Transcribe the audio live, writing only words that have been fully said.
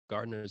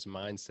gardener's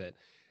mindset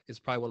is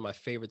probably one of my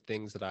favorite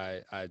things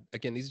that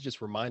again, these are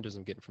just reminders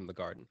I'm getting from the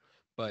garden.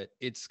 But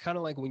it's kind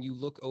of like when you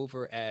look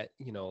over at,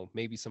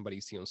 maybe somebody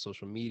you see on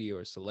social media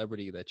or a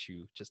celebrity that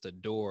you just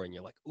adore and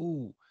you're like,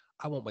 ooh,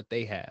 I want what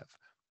they have.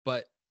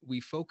 But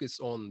we focus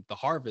on the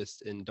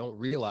harvest and don't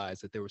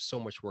realize that there was so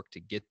much work to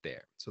get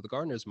there. So the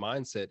gardener's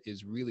mindset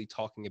is really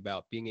talking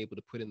about being able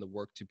to put in the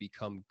work to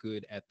become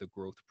good at the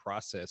growth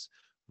process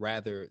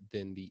rather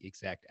than the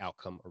exact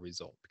outcome or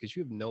result, because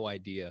you have no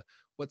idea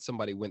what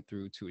somebody went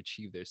through to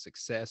achieve their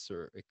success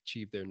or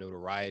achieve their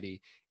notoriety.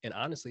 And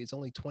honestly, it's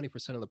only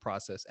 20% of the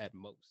process at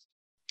most.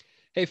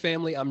 Hey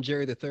family, I'm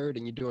Jerry the Third,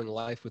 and you're doing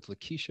Life with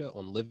LaKitia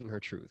on Living Her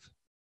Truth.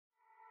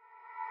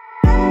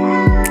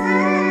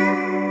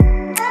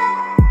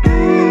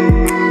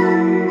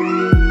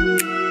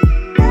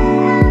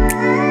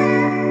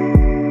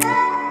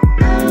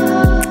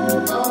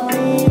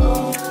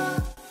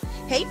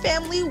 Hey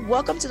family,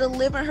 welcome to the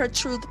Living Her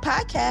Truth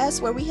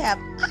podcast, where we have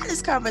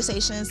honest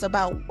conversations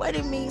about what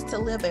it means to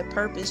live a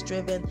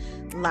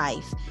purpose-driven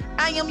life.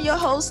 I am your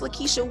host,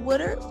 LaKitia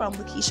Woodard from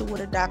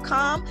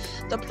LaKitiaWoodard.com,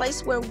 the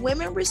place where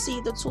women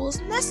receive the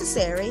tools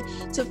necessary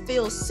to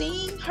feel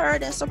seen,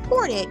 heard, and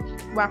supported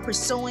while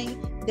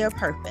pursuing their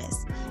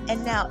purpose.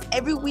 And now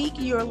every week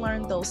you'll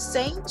learn those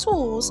same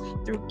tools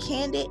through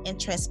candid and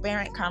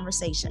transparent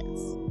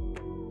conversations.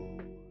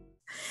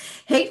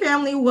 Hey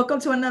family, welcome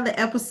to another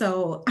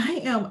episode.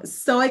 I am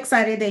so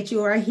excited that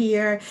you are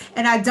here,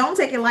 and I don't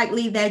take it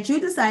lightly that you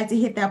decide to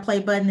hit that play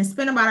button and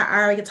spend about an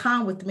hour of your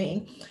time with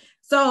me.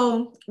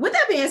 So with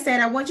that being said,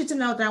 I want you to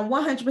know that I'm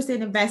 100%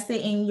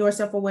 invested in your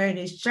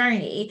self-awareness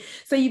journey.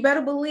 So you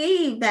better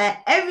believe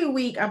that every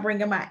week I'm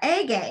bringing my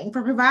A game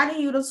for providing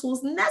you the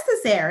tools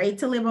necessary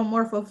to live a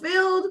more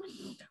fulfilled,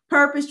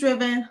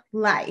 purpose-driven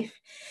life.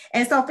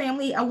 And so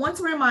family, I want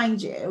to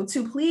remind you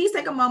to please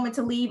take a moment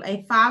to leave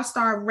a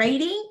 5-star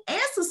rating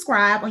and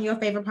subscribe on your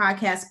favorite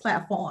podcast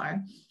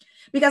platform.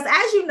 Because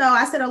as you know,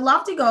 I set a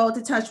lofty goal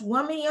to touch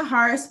 1 million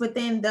hearts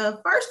within the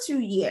first 2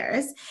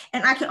 years,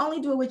 and I can only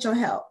do it with your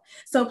help.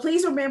 So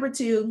please remember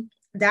to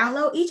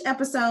download each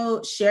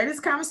episode, share this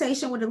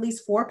conversation with at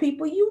least 4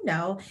 people you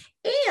know,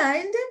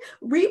 and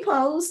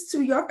repost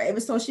to your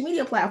favorite social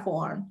media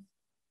platform.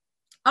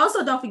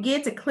 Also, don't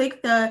forget to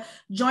click the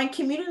join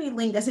community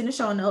link that's in the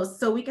show notes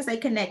so we can stay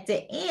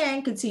connected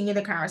and continue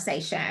the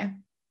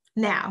conversation.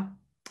 Now,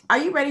 are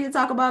you ready to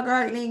talk about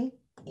gardening?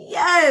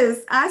 Yes,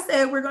 I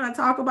said we're going to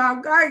talk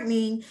about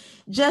gardening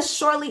just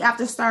shortly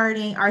after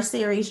starting our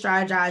series,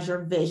 Strategize Your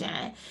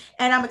Vision.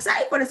 And I'm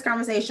excited for this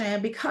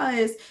conversation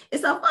because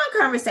it's a fun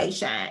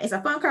conversation. It's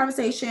a fun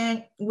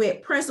conversation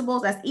with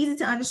principles that's easy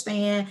to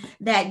understand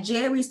that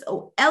Jerry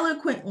so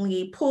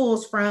eloquently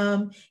pulls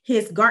from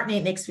his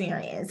gardening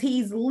experience.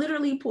 He's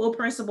literally pulled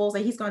principles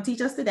that he's going to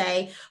teach us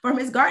today from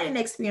his gardening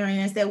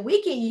experience that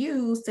we can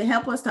use to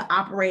help us to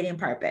operate in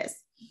purpose.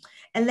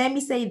 And let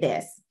me say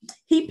this.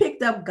 He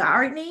picked up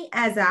gardening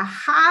as a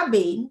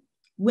hobby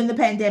when the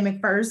pandemic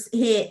first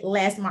hit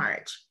last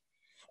March.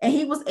 And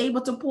he was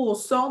able to pull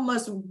so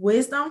much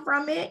wisdom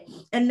from it.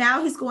 And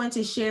now he's going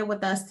to share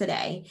with us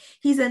today.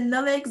 He's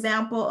another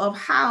example of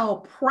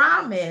how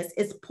promise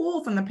is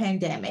pulled from the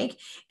pandemic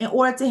in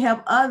order to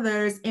help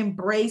others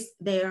embrace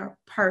their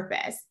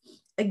purpose.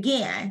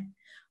 Again,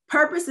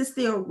 purpose is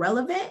still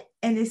relevant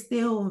and is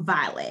still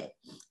valid.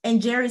 And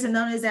Jerry's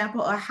another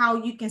example of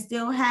how you can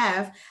still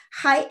have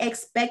high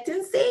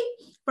expectancy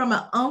from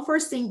an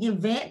unforeseen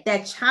event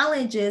that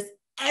challenges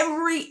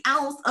every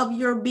ounce of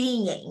your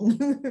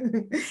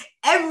being.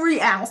 Every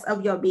ounce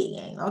of your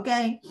being,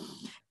 okay?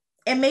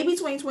 And maybe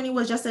 2020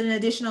 was just an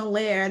additional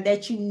layer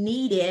that you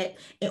needed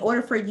in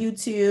order for you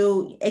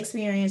to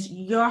experience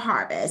your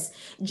harvest.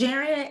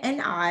 Jerry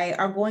and I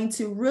are going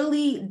to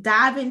really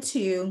dive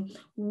into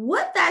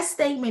what that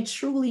statement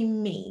truly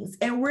means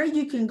and where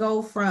you can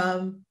go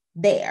from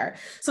there.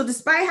 So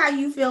despite how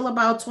you feel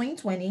about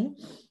 2020,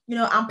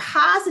 I'm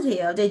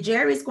positive that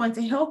Jerry is going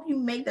to help you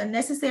make the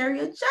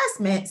necessary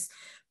adjustments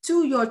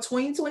to your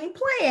 2020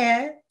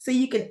 plan so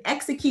you can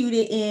execute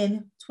it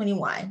in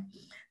 21.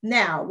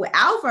 Now,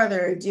 without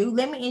further ado,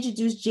 let me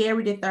introduce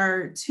Jerry the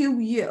Third to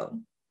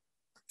you.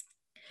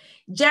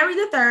 Jerry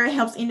the Third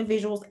helps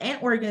individuals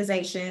and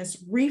organizations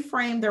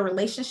reframe their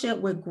relationship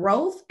with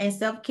growth and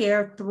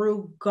self-care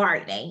through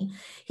gardening.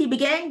 He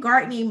began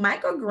gardening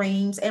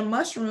microgreens and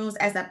mushrooms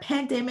as a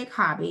pandemic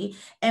hobby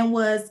and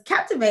was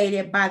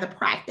captivated by the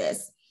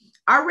practice.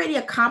 Already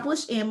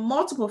accomplished in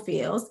multiple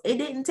fields, it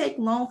didn't take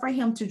long for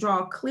him to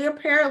draw clear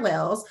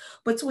parallels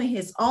between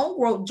his own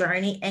growth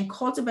journey and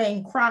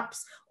cultivating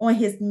crops on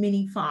his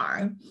mini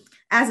farm.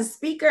 As a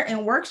speaker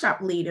and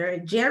workshop leader,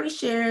 Jerry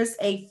shares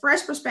a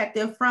fresh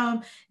perspective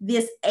from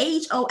this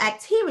age-old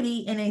activity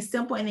in a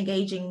simple and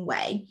engaging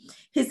way.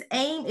 His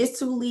aim is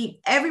to leave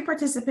every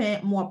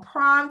participant more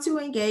primed to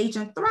engage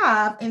and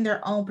thrive in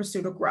their own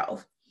pursuit of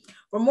growth.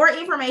 For more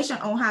information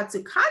on how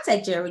to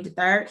contact Jerry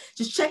III,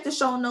 just check the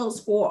show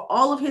notes for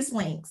all of his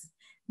links.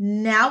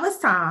 Now it's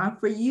time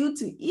for you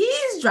to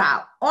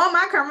eavesdrop on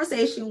my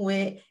conversation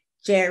with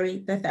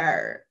Jerry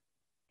III.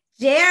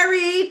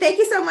 Jerry, thank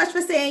you so much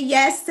for saying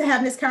yes to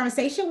having this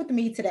conversation with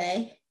me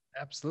today.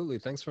 Absolutely.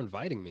 Thanks for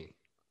inviting me.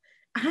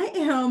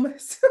 I'm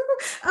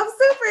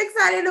super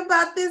excited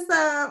about this.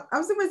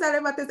 I'm super excited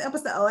about this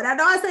episode. And I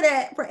know I say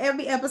that for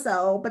every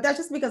episode, but that's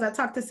just because I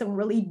talked to some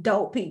really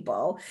dope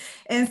people.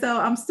 And so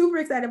I'm super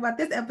excited about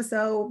this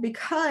episode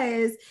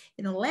because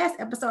in the last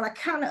episode, I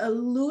kind of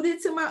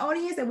alluded to my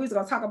audience that we was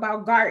going to talk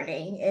about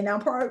gardening. And I'm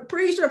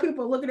pretty sure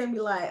people are looking at me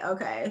like,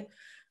 okay,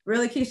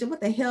 really, Keisha,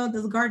 what the hell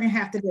does gardening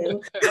have to do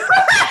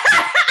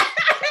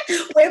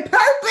with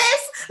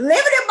purpose, living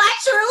in my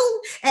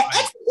truth, and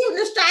executing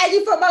the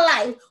strategy for my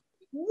life?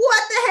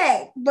 What the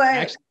heck? But it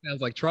actually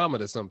sounds like trauma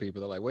to some people.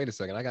 They're like, wait a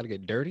second, I got to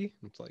get dirty.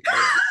 It's like,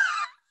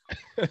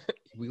 yeah.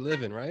 We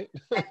live in, right?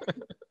 Oh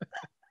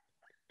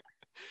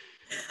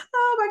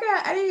my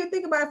God, I didn't even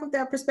think about it from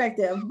that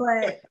perspective.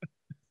 But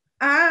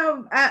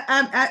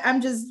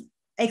I'm just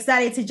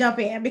excited to jump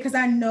in because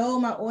I know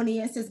my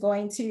audience is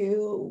going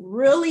to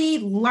really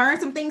learn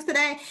some things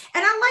today.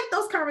 And I like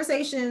those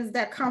conversations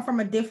that come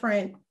from a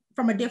different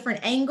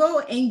angle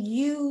and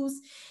use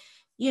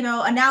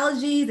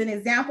analogies and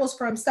examples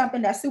from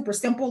something that's super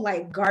simple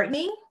like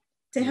gardening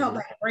to help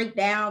like break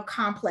down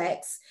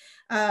complex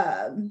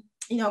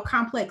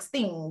complex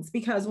things.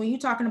 Because when you're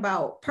talking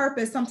about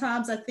purpose,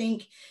 sometimes I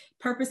think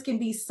purpose can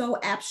be so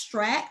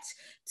abstract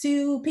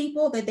to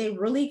people that they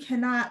really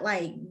cannot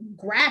like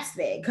grasp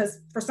it. Because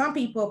for some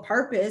people,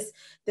 purpose,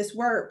 this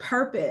word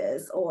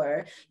purpose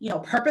or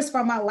purpose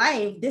for my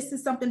life, this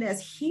is something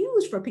that's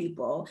huge for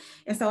people.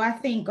 And so I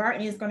think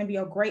gardening is going to be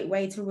a great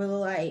way to really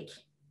like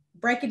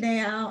break it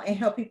down and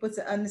help people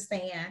to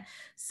understand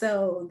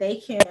so they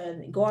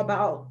can go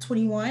about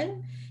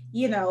 21,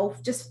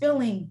 just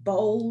feeling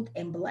bold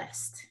and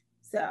blessed.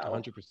 So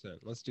 100%.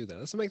 Let's do that.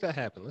 Let's make that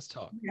happen. Let's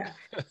talk. Yeah.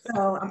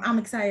 So I'm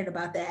excited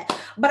about that.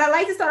 But I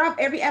like to start off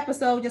every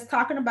episode just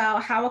talking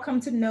about how I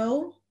come to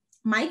know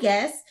my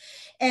guests.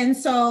 And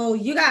so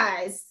you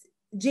guys,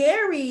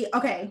 Jerry,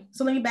 okay,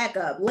 so let me back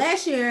up.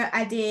 Last year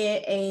I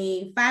did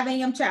a 5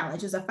 a.m.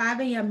 challenge. It was a 5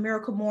 a.m.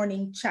 miracle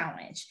morning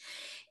challenge.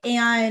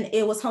 And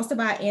it was hosted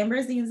by Amber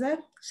Aziza.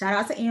 Shout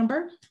out to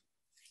Amber.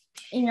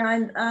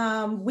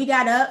 And we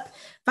got up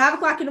 5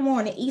 o'clock in the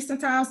morning Eastern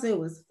time, so it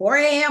was 4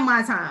 a.m.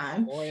 my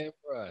time. 4 a.m.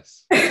 for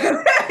us.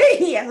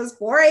 Yeah, it was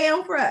 4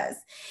 a.m. for us.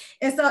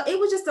 And so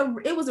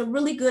it was a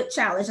really good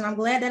challenge. And I'm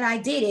glad that I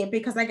did it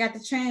because I got the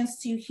chance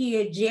to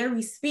hear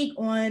Jerry speak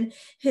on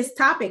his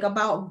topic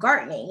about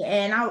gardening.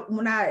 And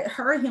when I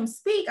heard him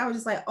speak, I was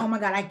just like, oh my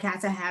God, I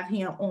got to have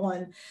him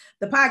on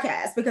the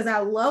podcast because I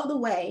love the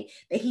way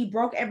that he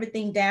broke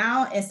everything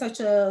down in such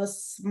a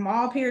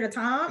small period of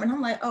time. And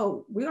I'm like,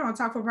 oh, we're going to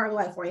talk for probably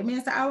like 40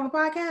 minutes to hour on the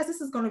podcast.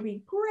 This is going to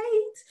be great.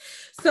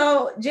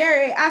 So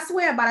Jerry, I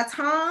swear by the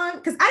time,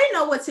 because I didn't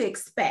know what to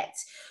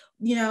expect.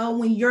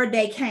 When your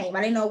day came,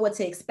 I didn't know what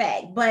to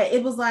expect, but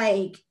it was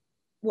like,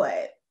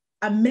 what,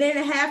 a minute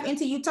and a half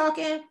into you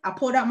talking, I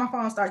pulled out my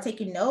phone and started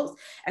taking notes.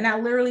 And I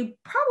literally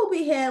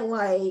probably had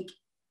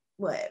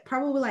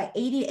probably like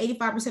 80 to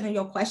 85% of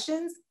your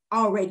questions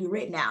already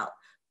written out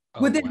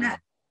within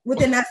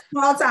that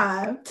small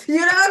time, because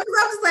I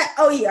was just like,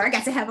 oh yeah, I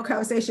got to have a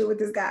conversation with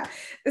this guy.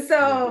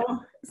 So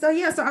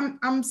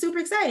I'm super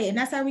excited. And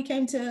that's how we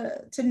came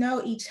to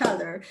know each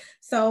other.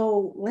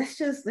 So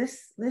let's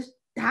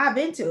dive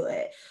into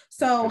it.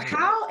 So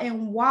how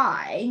and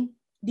why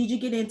did you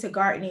get into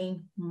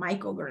gardening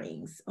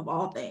microgreens of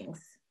all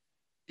things?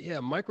 Yeah,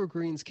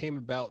 microgreens came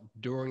about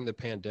during the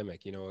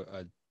pandemic,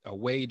 a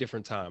way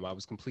different time. I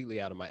was completely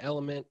out of my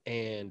element,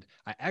 and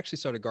I actually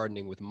started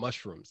gardening with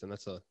mushrooms, and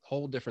that's a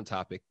whole different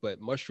topic,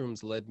 but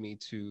mushrooms led me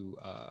to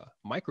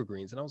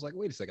microgreens, and I was like,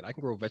 wait a second, I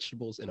can grow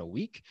vegetables in a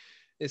week?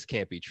 This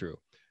can't be true.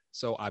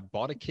 So I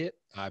bought a kit,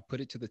 I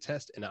put it to the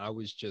test, and I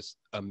was just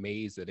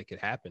amazed that it could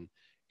happen.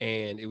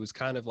 And it was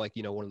kind of like,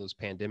 one of those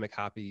pandemic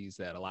hobbies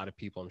that a lot of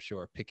people, I'm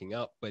sure, are picking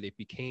up, but it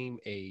became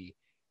a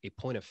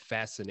point of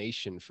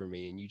fascination for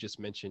me. And you just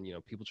mentioned,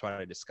 people try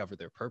to discover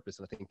their purpose.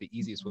 And I think the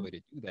easiest way to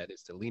do that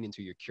is to lean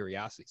into your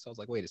curiosity. So I was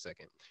like, wait a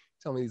second,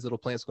 tell me these little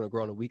plants are going to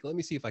grow in a week. Let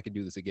me see if I could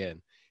do this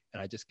again.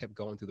 And I just kept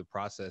going through the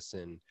process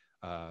and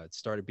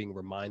started being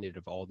reminded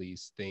of all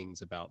these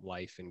things about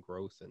life and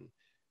growth. And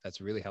that's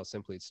really how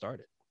simply it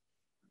started.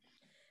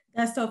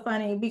 That's so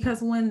funny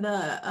because when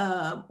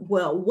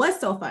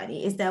what's so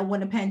funny is that when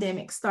the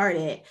pandemic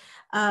started,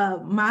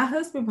 my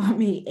husband bought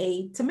me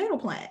a tomato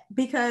plant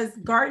because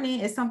gardening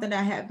is something that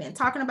I have been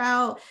talking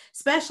about,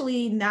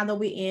 especially now that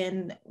we're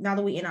in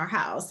our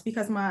house,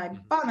 because my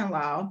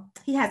father-in-law,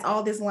 he has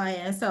all this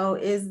land, so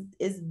is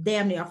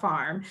damn near a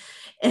farm.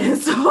 And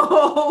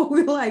so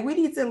we're like, we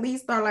need to at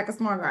least start like a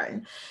small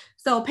garden.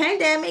 So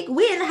pandemic,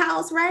 we in the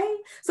house, right?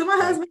 So my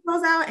husband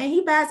goes out and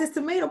he buys this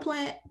tomato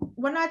plant.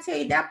 When I tell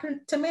you that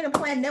tomato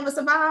plant never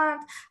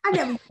survived, I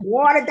never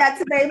watered that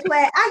tomato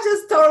plant. I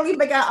just totally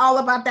forgot all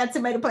about that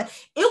tomato plant.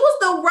 It was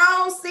the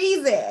wrong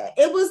season.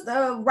 It was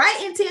the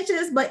right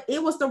intentions, but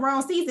it was the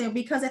wrong season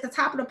because at the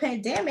top of the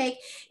pandemic,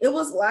 it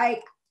was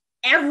like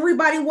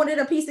everybody wanted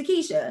a piece of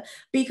Keisha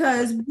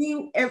because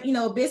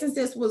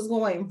businesses was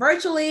going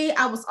virtually.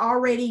 I was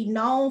already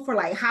known for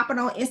like hopping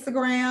on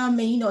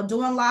Instagram and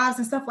doing lives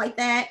and stuff like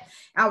that.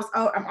 I'm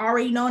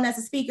already known as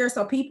a speaker,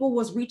 so people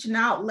was reaching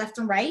out left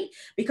and right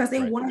because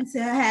they wanted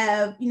to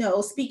have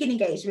speaking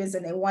engagements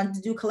and they wanted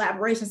to do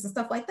collaborations and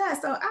stuff like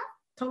that. So I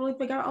totally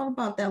figured all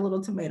about that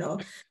little tomato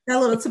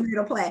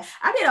plant.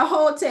 I did a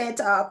whole TED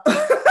talk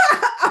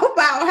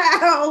about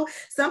how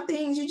some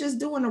things you just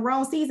do in the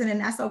wrong season,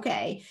 and that's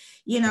okay.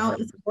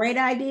 It's a great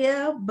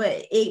idea,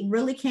 but it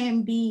really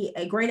can be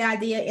a great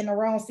idea in the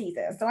wrong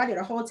season. So I did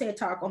a whole TED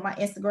talk on my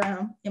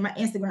Instagram, in my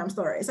Instagram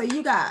story. So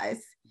you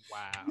guys,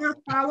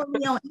 follow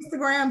me on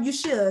Instagram. You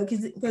should,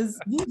 because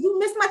you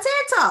missed my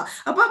TED talk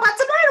about my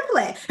tomato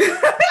plant.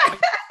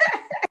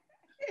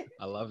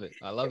 I love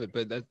it.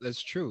 But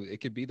that's true.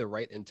 It could be the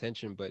right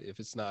intention, but if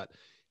it's not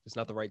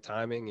the right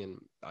timing, and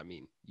I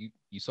mean,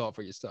 you saw it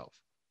for yourself.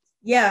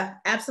 Yeah,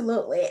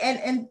 absolutely.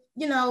 And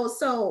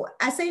so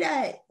I say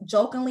that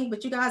jokingly,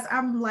 but you guys,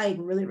 I'm like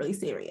really, really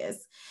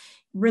serious.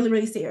 Really,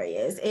 really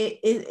serious.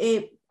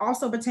 It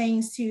also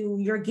pertains to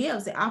your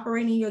gifts and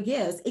operating your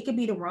gifts. It could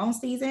be the wrong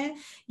season,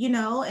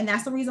 and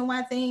that's the reason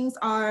why things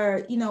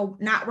are,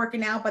 not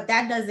working out. But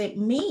that doesn't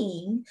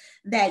mean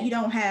that you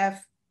don't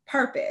have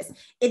purpose.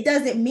 It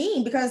doesn't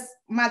mean because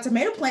my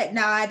tomato plant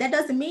died, that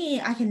doesn't mean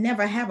I can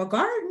never have a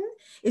garden.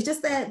 It's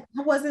just that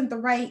it wasn't the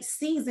right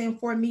season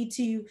for me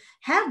to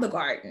have the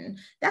garden.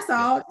 That's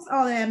all. That's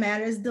all that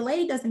matters.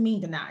 Delayed doesn't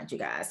mean denied, you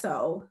guys.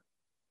 So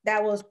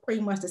that was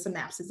pretty much the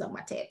synopsis of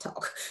my TED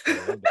talk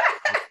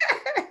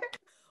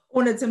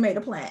on the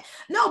tomato plant.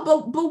 No,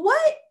 but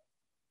what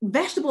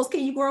vegetables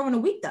can you grow in a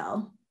week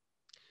though?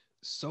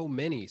 So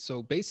many.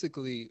 So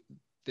basically,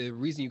 the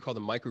reason you call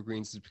them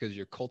microgreens is because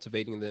you're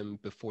cultivating them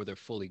before they're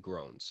fully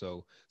grown.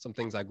 So some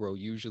things I grow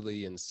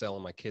usually and sell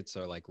in my kits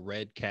are like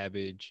red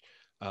cabbage,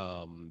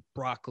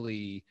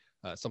 broccoli,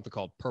 something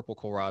called purple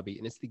kohlrabi,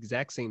 and it's the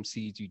exact same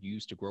seeds you'd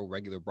use to grow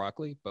regular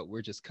broccoli, but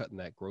we're just cutting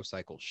that growth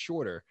cycle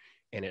shorter,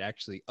 and it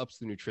actually ups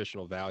the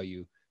nutritional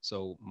value.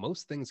 So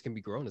most things can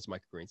be grown as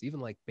microgreens, even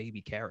like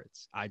baby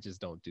carrots. I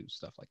just don't do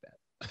stuff like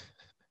that.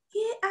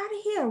 Get out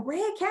of here.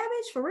 Red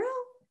cabbage, for real?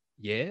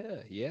 Yeah.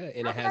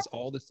 And it has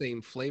all the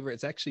same flavor.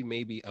 It's actually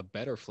maybe a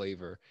better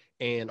flavor.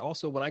 And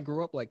also when I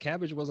grew up, like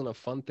cabbage wasn't a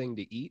fun thing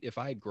to eat. If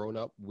I had grown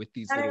up with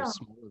these little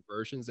smaller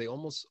versions, they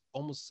almost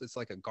it's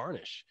like a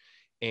garnish.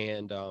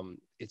 And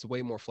it's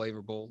way more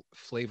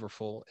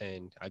flavorful,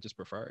 and I just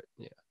prefer it.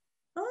 Yeah.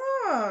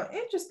 Oh,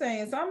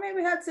 interesting. So I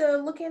maybe have to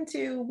look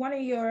into one of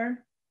your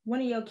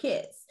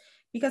kits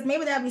because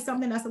maybe that'd be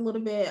something that's a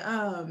little bit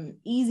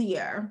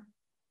easier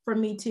for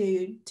me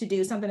to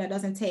do, something that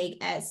doesn't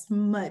take as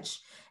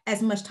much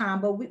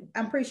time. But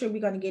I'm pretty sure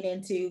we're going to get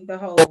into the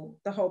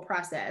whole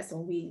process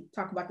when we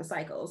talk about the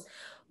cycles.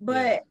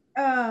 But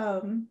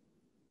at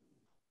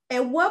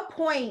what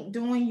point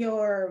during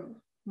your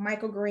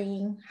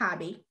microgreen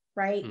hobby,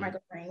 right?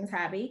 Microgreens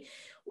hobby,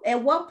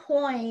 at what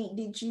point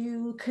did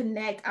you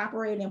connect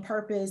operating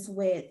purpose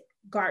with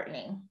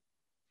gardening?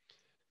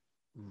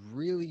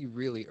 Really,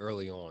 really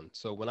early on.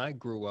 So when I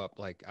grew up,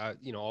 like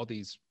all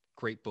these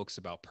great books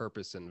about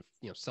purpose and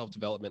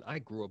self-development. I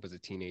grew up as a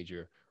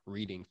teenager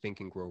reading Think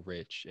and Grow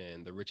Rich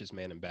and The Richest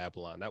Man in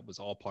Babylon. That was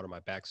all part of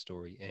my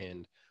backstory.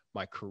 And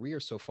my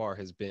career so far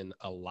has been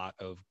a lot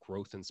of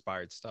growth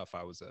inspired stuff.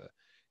 I was a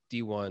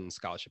D1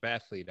 scholarship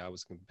athlete. I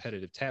was a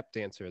competitive tap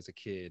dancer as a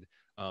kid.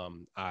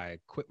 I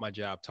quit my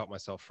job, taught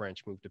myself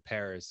French, moved to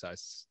Paris. I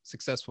was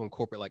successful in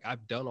corporate. Like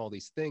I've done all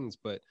these things,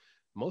 but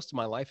most of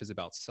my life is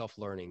about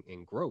self-learning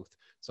and growth.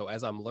 So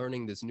as I'm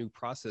learning this new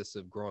process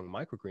of growing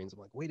microgreens, I'm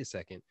like, wait a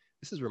second,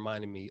 this is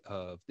reminding me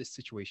of this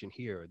situation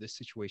here, or this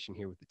situation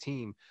here with the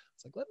team.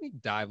 It's like, let me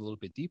dive a little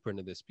bit deeper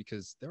into this,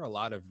 because there are a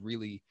lot of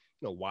really,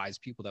 wise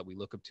people that we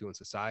look up to in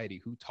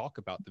society who talk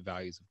about the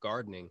values of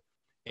gardening.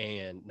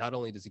 And not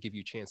only does it give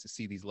you a chance to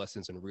see these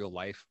lessons in real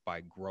life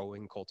by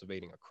growing,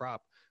 cultivating a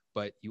crop,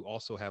 but you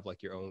also have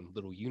like your own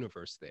little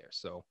universe there.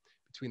 So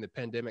between the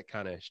pandemic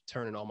kind of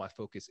turning all my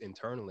focus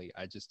internally,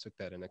 I just took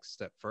that a next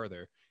step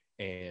further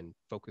and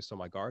focused on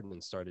my garden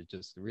and started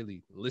just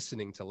really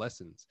listening to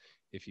lessons,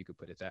 if you could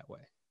put it that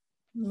way.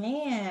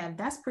 Man,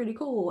 that's pretty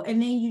cool.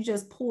 And then you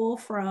just pull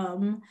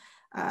from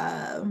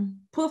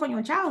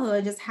your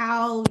childhood, just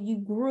how you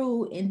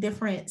grew in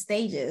different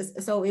stages.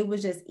 So it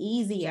was just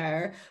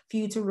easier for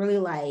you to really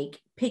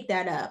like pick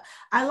that up.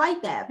 I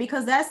like that,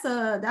 because that's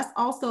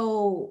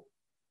also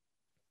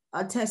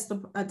a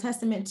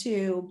testament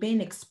to being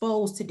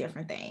exposed to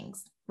different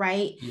things,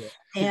 right? Yeah.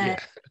 And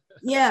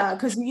yeah,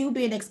 because you've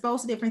been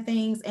exposed to different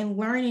things and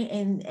learning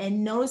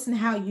and noticing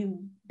how you've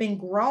been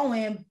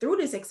growing through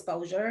this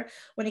exposure.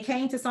 When it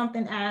came to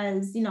something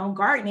as,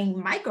 gardening,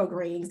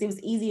 microgreens, it was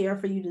easier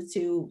for you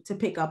to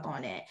pick up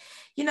on it.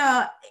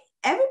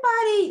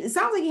 Everybody, it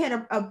sounds like you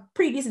had a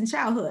pretty decent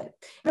childhood.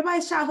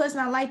 Everybody's childhood's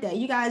not like that.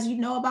 You guys,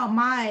 about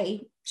my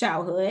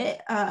childhood,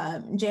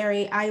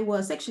 Jerry, I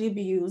was sexually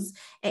abused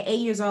at 8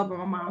 years old by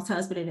my mom's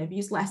husband, and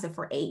abuse lasted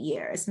for 8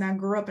 years. And I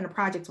grew up in the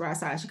projects right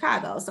outside of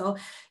Chicago. So,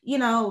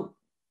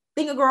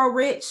 Think and Grow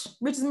Rich,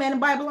 Richest Man in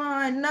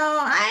Babylon. No,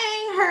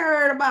 I ain't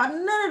heard about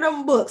none of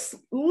them books.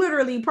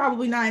 Literally,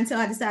 probably not until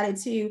I decided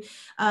to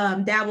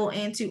dabble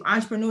into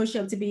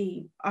entrepreneurship, to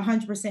be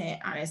 100%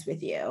 honest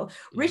with you.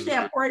 Rich Mm-hmm.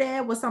 Dad Poor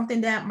Dad was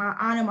something that my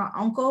aunt and my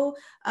uncle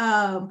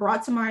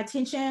brought to my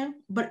attention.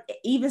 But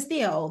even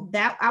still,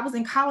 that I was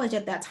in college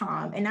at that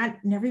time, and I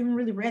never even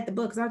really read the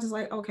book because I was just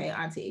like, okay,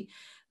 auntie,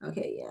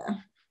 okay, yeah.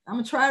 I'm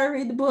gonna try to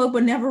read the book,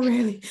 but never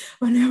really,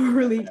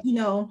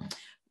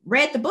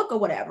 read the book or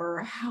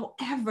whatever.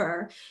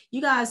 However,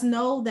 you guys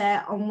know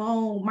that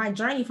along my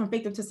journey from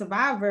victim to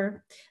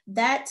survivor,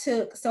 that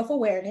took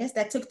self-awareness,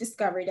 that took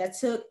discovery, that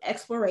took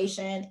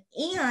exploration,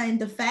 and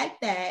the fact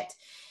that,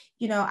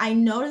 I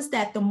noticed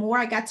that the more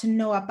I got to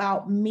know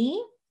about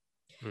me,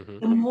 Mm-hmm.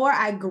 the more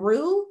I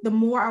grew, the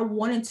more I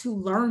wanted to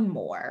learn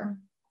more,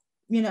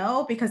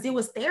 because it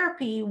was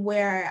therapy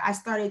where I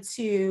started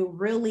to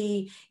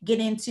really get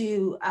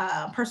into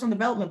personal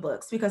development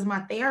books, because my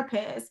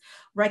therapist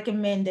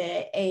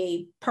recommended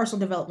a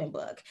personal development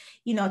book,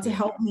 to Yeah.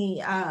 help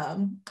me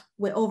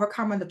with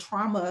overcoming the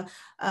trauma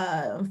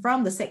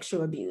from the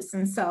sexual abuse.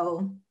 And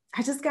so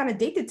I just got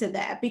addicted to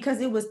that because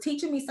it was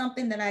teaching me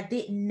something that I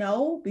didn't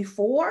know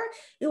before.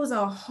 It was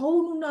a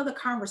whole nother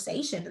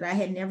conversation that I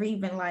had never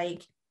even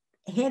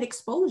had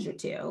exposure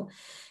to,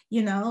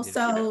 Yeah.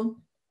 so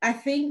I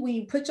think when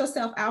you put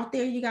yourself out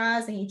there, you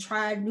guys, and you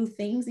try new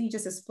things, and you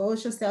just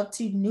expose yourself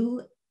to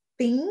new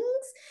things,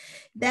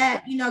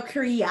 Right. that,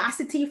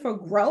 curiosity for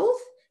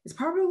growth is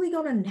probably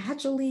going to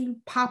naturally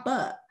pop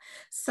up.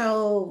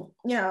 So,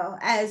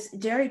 as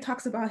Jerry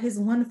talks about his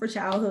wonderful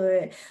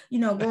childhood,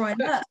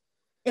 growing up,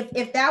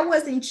 if that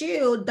wasn't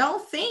you,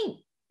 don't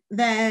think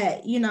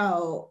that,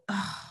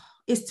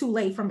 it's too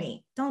late for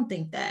me. Don't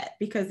think that,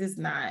 because it's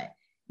not.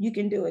 You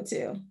can do it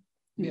too.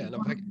 Yeah, You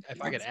and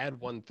if I could add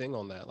one thing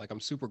on that, like I'm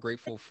super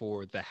grateful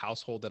for the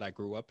household that I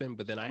grew up in,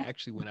 but then I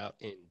actually went out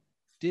and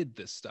did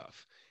this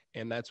stuff.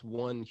 And that's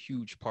one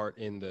huge part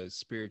in the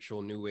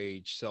spiritual new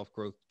age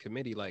self-growth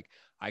committee. Like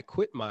I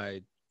quit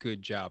my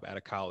good job out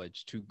of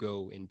college to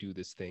go and do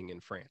this thing in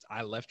France.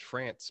 I left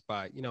France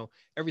by,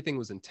 everything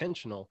was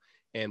intentional.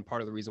 And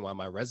part of the reason why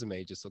my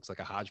resume just looks like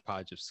a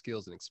hodgepodge of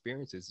skills and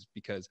experiences is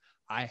because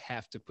I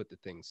have to put the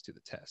things to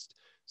the test.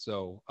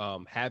 So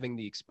having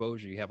the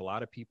exposure, you have a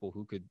lot of people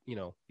who could,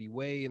 be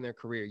way in their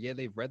career. Yeah,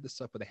 they've read the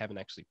stuff, but they haven't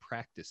actually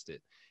practiced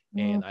it.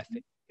 And I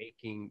think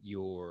making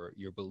your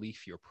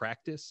belief your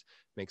practice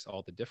makes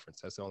all the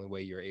difference. That's the only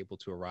way you're able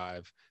to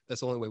arrive.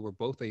 That's the only way we're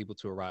both able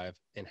to arrive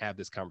and have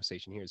this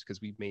conversation here, is because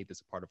we've made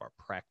this a part of our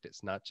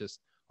practice, not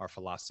just our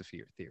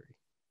philosophy or theory.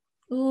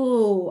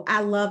 Oh,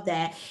 I love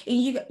that. And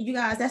you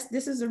guys,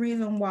 this is the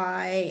reason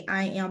why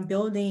I am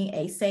building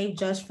a safe,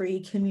 judge-free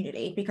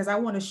community, because I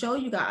want to show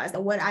you guys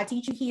that what I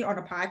teach you here on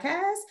the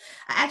podcast,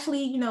 I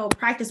actually,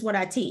 practice what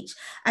I teach.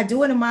 I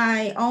do it in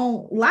my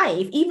own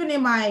life, even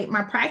in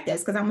my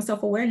practice, because I'm a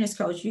self-awareness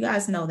coach. You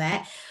guys know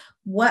that.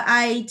 What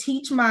I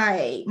teach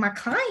my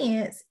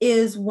clients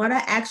is what I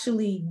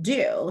actually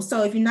do.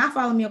 So if you're not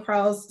following me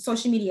across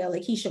social media,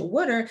 LaKitia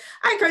Woodard,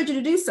 I encourage you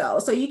to do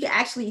so you can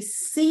actually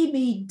see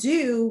me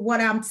do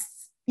what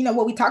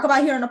what we talk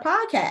about here on the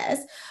podcast,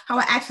 how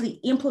I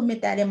actually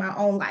implement that in my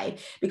own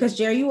life. Because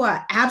Jerry, you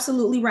are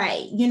absolutely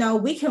right.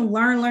 We can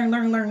learn,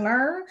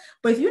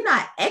 but if you're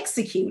not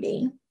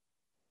executing,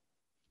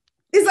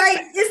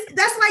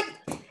 that's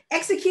like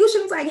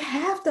execution's like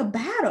half the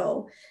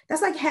battle.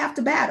 That's like half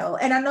the battle.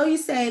 And I know you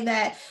say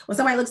that when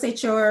somebody looks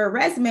at your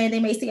resume, they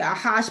may see a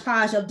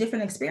hodgepodge of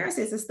different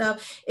experiences and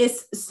stuff.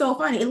 It's so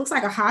funny. It looks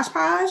like a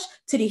hodgepodge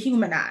to the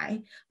human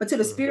eye, but to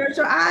the Mm-hmm.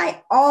 spiritual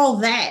eye, all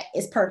that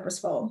is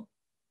purposeful.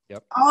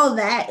 Yep. All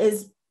that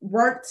is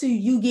work to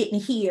you getting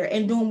here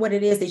and doing what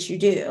it is that you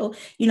do,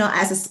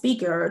 as a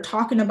speaker,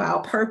 talking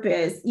about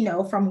purpose,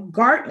 from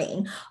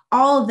gardening,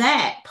 all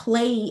that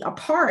play a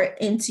part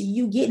into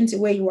you getting to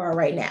where you are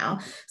right now.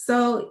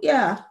 So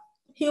yeah,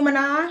 human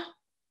eye,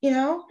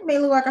 it may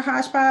look like a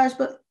hodgepodge,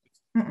 but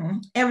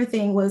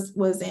everything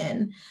was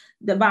in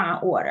divine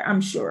order. I'm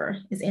sure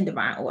it's in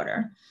divine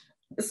order.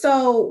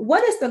 So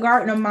what is the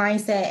gardener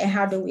mindset and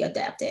how do we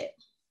adapt it?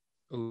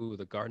 Ooh,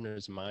 the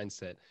gardener's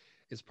mindset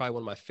is probably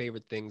one of my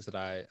favorite things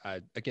that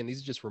again,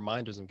 these are just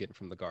reminders I'm getting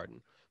from the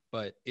garden.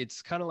 But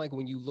it's kind of like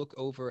when you look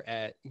over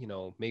at,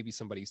 maybe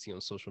somebody you see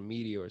on social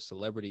media or a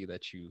celebrity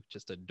that you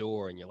just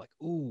adore and you're like,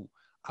 ooh,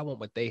 I want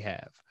what they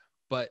have.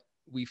 But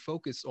we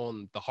focus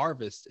on the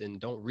harvest and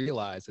don't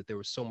realize that there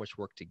was so much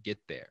work to get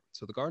there.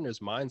 So the gardener's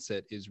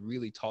mindset is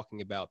really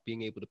talking about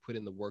being able to put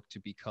in the work to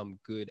become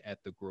good at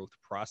the growth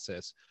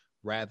process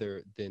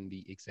rather than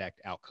the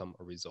exact outcome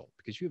or result,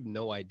 because you have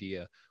no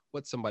idea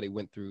what somebody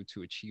went through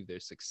to achieve their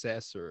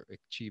success or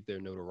achieve their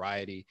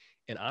notoriety.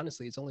 And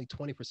honestly, it's only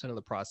 20% of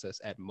the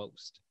process at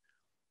most.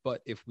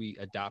 But if we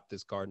adopt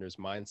this gardener's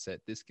mindset,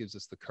 this gives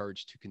us the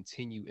courage to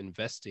continue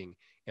investing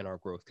in our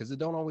growth, because it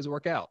don't always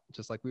work out.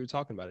 Just like we were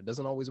talking about, it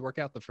doesn't always work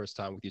out the first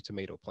time with your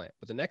tomato plant,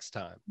 but the next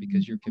time,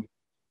 because you're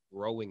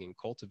growing and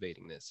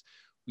cultivating this,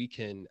 we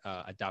can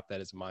adopt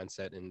that as a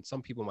mindset. And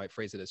some people might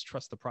phrase it as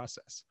trust the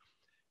process.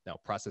 Now,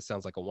 process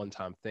sounds like a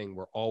one-time thing.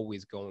 We're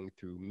always going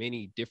through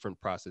many different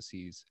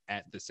processes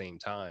at the same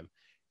time.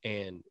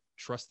 And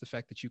trust the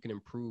fact that you can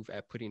improve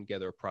at putting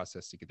together a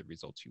process to get the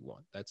results you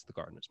want. That's the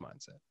gardener's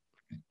mindset.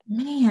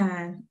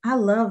 Man, I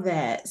love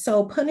that.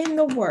 So put in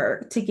the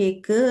work to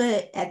get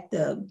good at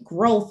the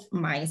growth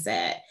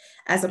mindset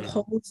as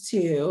opposed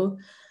to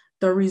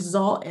the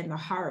result and the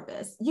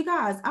harvest. You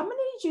guys, I'm going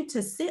to need you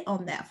to sit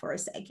on that for a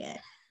second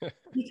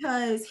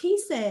because he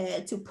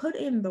said to put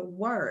in the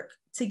work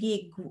to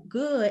get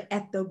good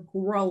at the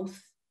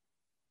growth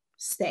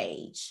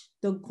stage,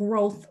 the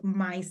growth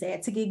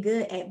mindset, to get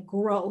good at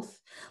growth.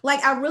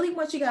 Like, I really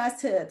want you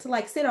guys to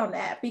like sit on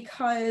that,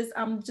 because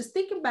I'm just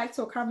thinking back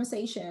to a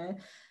conversation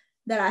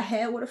that I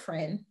had with a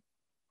friend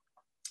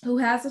who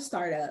has a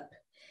startup,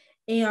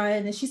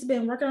 and she's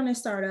been working on this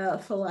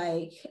startup for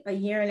like a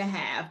year and a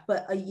half,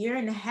 but a year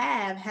and a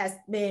half has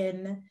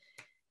been,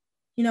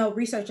 you know,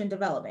 research and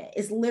development.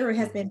 It's literally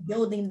has been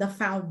building the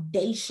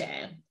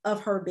foundation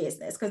of her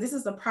business, because this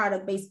is a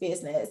product-based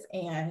business,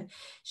 and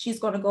she's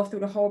going to go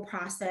through the whole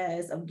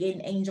process of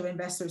getting angel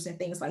investors and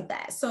things like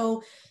that.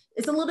 So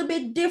it's a little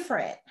bit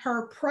different.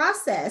 Her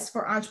process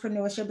for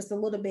entrepreneurship is a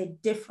little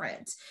bit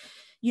different,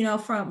 you know,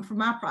 from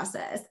my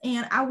process.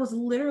 And I was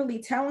literally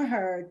telling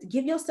her to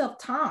give yourself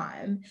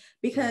time,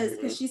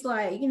 because she's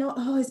like, you know,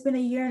 oh, it's been a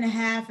year and a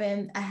half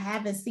and I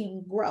haven't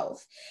seen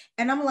growth.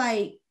 And I'm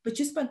like, but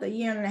you spent a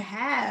year and a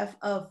half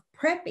of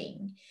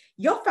prepping.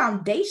 Your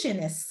foundation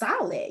is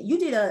solid. You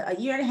did a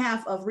year and a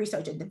half of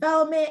research and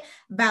development,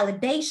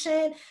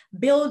 validation,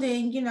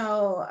 building, you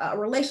know, a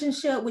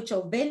relationship with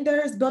your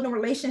vendors, building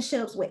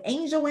relationships with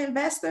angel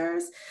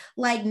investors.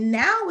 Like,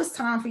 now it's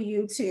time for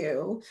you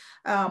to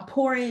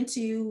pour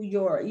into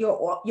your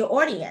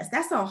audience.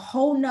 That's a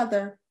whole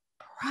nother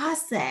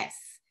process.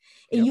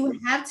 And you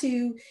have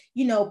to,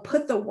 you know,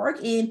 put the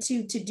work in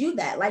to do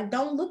that. Like,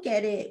 don't look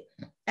at it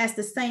as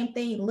the same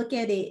thing. Look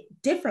at it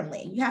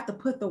differently. You have to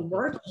put the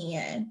work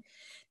in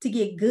to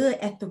get good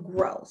at the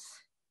growth.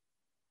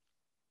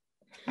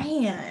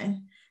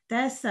 Man,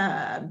 that's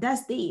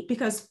deep,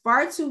 because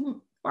far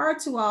too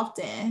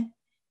often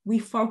we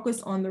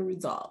focus on the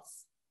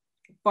results.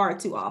 Far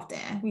too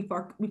often we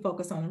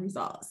focus on the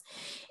results.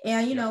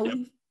 And, you know,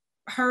 we've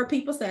heard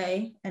people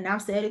say, and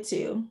I've said it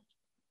too,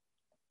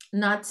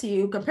 not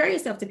to compare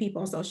yourself to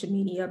people on social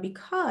media,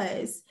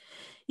 because,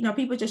 you know,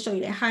 people just show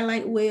you that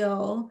highlight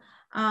reel.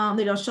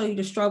 They don't show you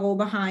the struggle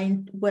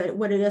behind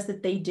what it is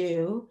that they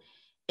do.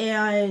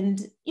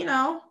 And, you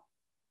know,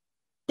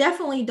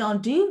 definitely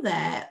don't do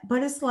that.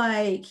 But it's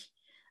like,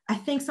 I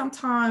think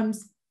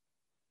sometimes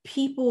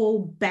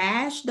people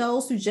bash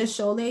those who just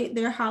show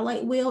their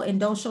highlight reel and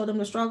don't show them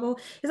the struggle.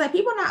 It's like,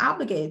 people are not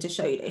obligated to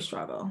show you their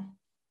struggle.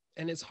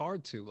 And it's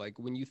hard to, like,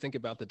 when you think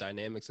about the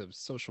dynamics of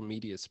social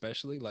media,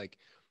 especially, like,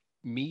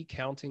 me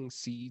counting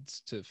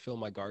seeds to fill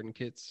my garden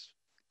kits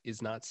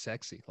is not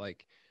sexy.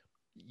 Like,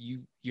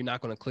 you're not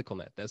going to click on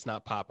that. That's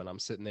not popping. I'm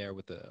sitting there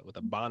with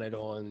a bonnet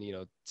on, you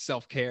know,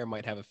 self-care,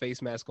 might have a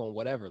face mask on,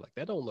 whatever. Like,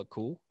 that don't look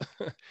cool.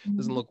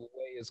 Doesn't look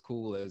way as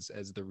cool as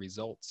the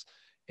results.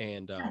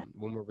 And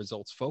when we're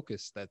results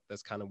focused,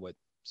 that's kind of what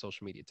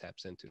social media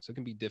taps into. So it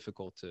can be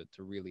difficult to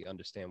really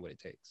understand what it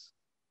takes.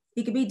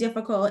 It could be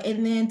difficult.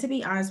 And then, to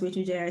be honest with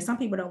you, Jerry, some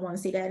people don't want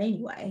to see that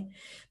anyway.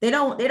 They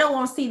don't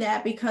want to see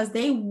that because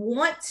they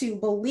want to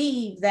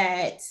believe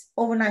that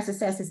overnight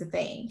success is a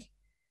thing.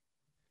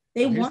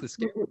 Here's the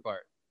scary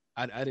part.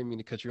 I didn't mean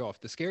to cut you off.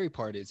 The scary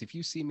part is, if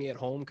you see me at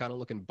home kind of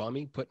looking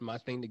bummy, putting my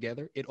thing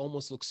together, it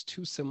almost looks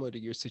too similar to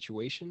your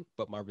situation,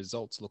 but my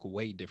results look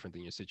way different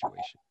than your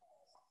situation.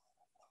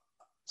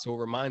 So it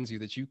reminds you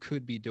that you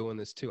could be doing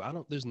this too.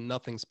 There's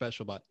nothing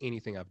special about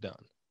anything I've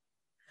done.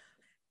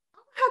 I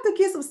have to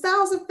get some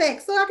sound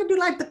effects so I can do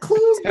like the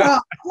clues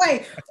drop.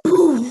 Wait,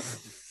 mind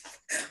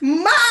blowing.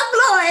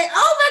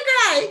 Oh my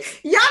God.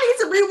 Y'all need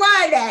to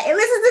rewind that and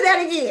listen to that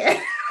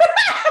again.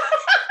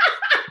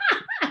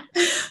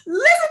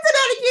 Listen to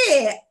that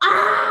again.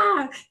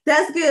 Ah,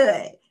 that's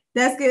good.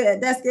 That's good.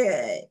 That's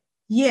good.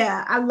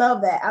 Yeah, I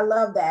love that. I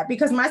love that,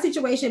 because my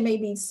situation may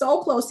be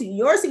so close to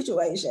your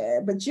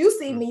situation, but you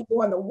see me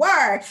doing the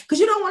work because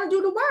you don't want to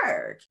do the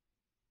work.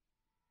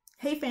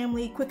 Hey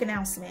family, quick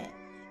announcement.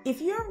 If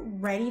you're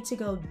ready to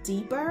go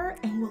deeper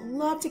and would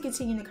love to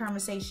continue the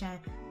conversation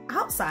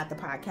outside the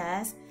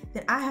podcast,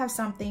 then I have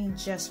something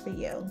just for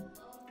you.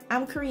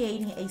 I'm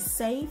creating a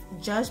safe,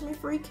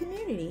 judgment-free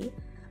community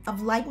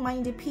of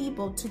like-minded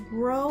people to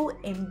grow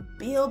and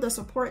build the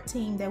support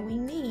team that we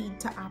need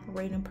to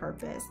operate in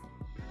purpose.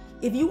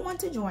 If you want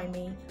to join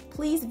me,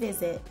 please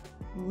visit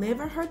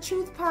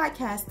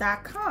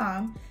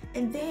livinghertruthpodcast.com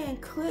and then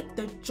click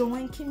the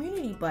join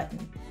community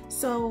button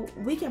so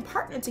we can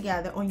partner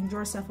together on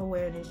your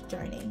self-awareness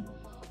journey.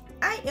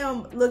 I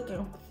am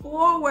looking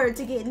forward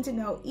to getting to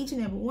know each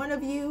and every one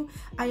of you.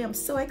 I am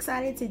so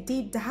excited to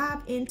deep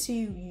dive into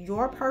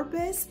your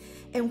purpose,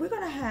 and we're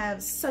going to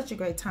have such a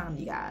great time,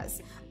 you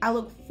guys. I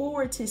look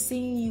forward to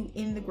seeing you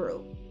in the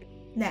group.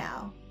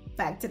 Now,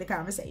 back to the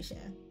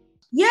conversation.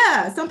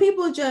 Yeah, some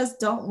people just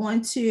don't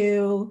want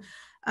to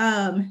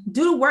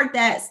do the work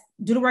that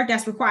do the work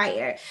that's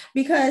required,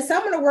 because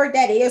some of the work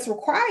that is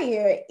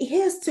required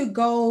is to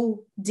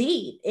go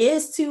deep,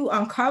 is to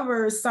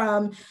uncover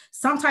some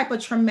type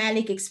of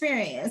traumatic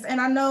experience.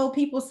 And I know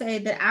people say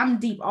that I'm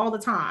deep all the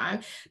time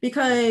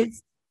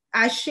because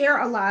I share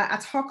a lot, I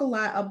talk a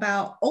lot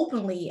about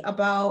openly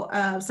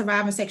about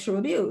surviving sexual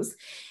abuse.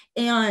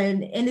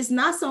 And it's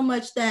not so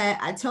much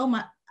that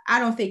I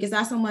don't think it's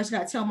not so much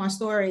that I tell my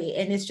story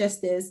and it's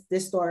just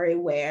this story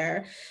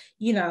where,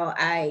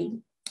 I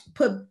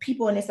put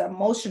people in this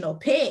emotional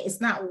pit. It's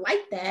not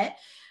like that,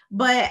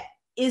 but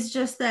it's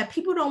just that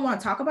people don't want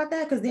to talk about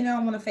that because they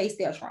don't want to face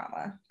their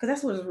trauma, because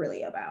that's what it's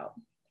really about.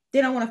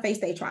 They don't want to face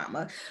their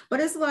trauma.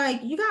 But it's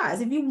like, you guys,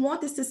 if you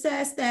want the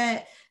success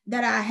that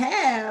I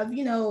have,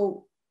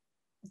 you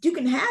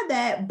can have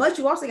that, but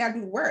you also got to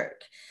do the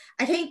work.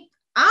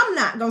 I'm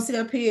not going to sit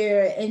up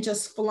here and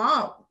just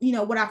flaunt,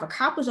 what I've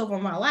accomplished over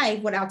my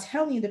life without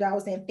telling you that I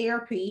was in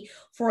therapy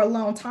for a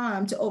long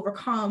time to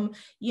overcome,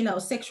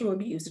 sexual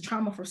abuse, the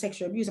trauma for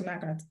sexual abuse. I'm not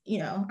going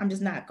to, I'm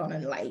just not going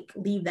to like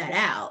leave that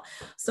out.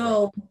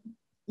 So,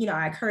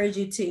 I encourage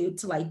you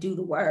to like do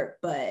the work,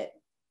 but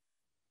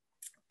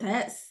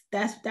that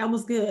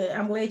was good.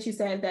 I'm glad you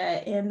said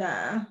that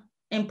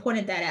and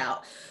pointed that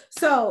out.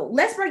 So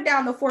let's break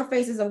down the 4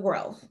 phases of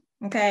growth.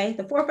 Okay,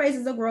 the 4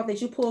 phases of growth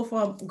that you pull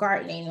from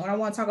gardening. And I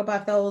want to talk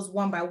about those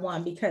one by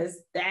one because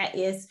that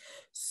is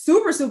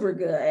super, super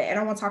good. And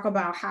I want to talk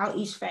about how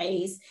each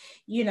phase,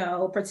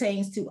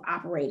 pertains to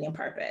operating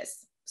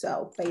purpose.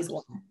 So phase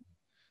 1.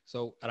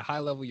 So at a high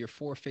level, your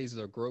 4 phases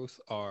of growth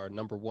are: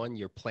 number 1,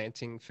 your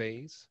planting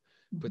phase,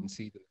 putting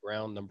seed in the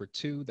ground. Number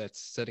 2, that's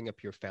setting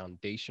up your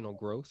foundational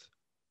growth.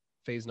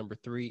 Phase number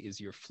 3 is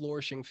your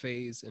flourishing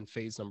phase. And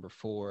phase number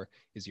 4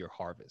 is your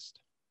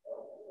harvest.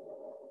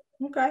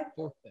 Okay.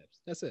 4 steps.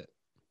 That's it.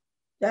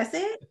 That's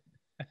it?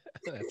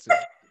 That's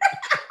it.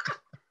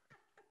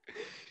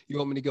 You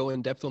want me to go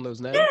in depth on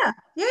those now?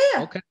 Yeah.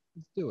 Okay,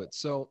 let's do it.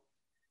 So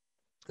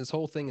this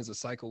whole thing is a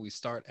cycle. We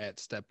start at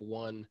step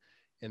 1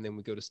 and then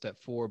we go to step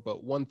 4.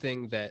 But one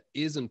thing that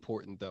is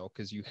important though,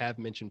 because you have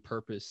mentioned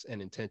purpose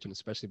and intention,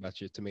 especially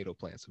about your tomato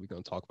plants. So we're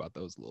going to talk about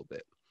those a little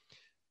bit.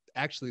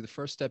 Actually, the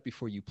first step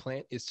before you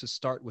plant is to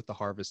start with the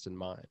harvest in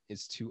mind,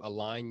 is to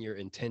align your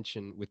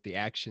intention with the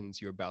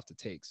actions you're about to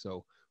take.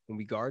 So when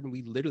we garden,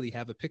 we literally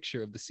have a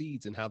picture of the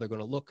seeds and how they're going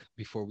to look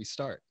before we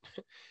start.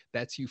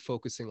 That's you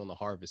focusing on the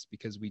harvest,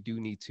 because we do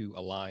need to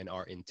align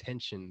our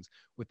intentions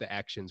with the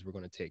actions we're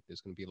going to take.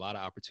 There's going to be a lot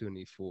of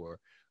opportunity for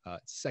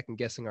second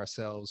guessing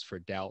ourselves, for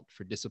doubt,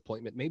 for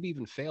disappointment, maybe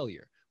even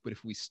failure. But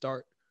if we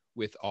start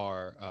with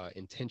our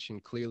intention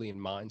clearly in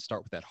mind,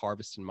 start with that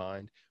harvest in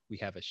mind, we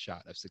have a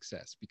shot of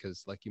success.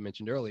 Because like you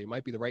mentioned earlier, it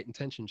might be the right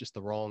intention, just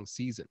the wrong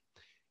season.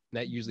 And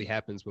that usually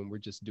happens when we're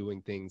just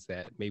doing things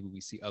that maybe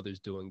we see others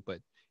doing, but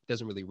it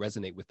doesn't really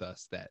resonate with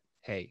us that,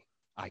 hey,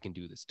 I can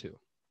do this too.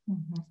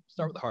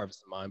 Start with the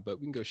harvest in mind, but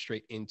we can go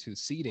straight into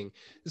seeding.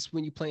 This is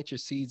when you plant your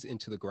seeds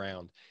into the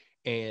ground.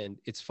 And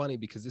it's funny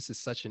because this is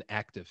such an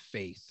act of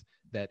faith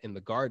that in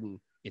the garden,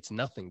 it's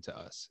nothing to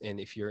us. And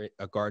if you're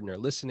a gardener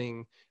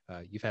listening,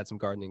 you've had some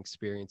gardening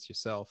experience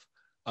yourself.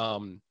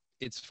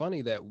 It's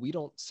funny that we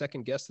don't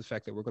second guess the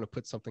fact that we're going to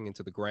put something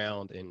into the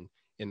ground, and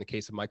in the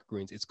case of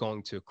microgreens, it's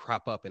going to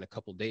crop up in a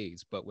couple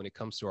days. But when it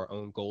comes to our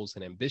own goals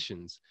and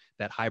ambitions,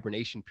 that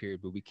hibernation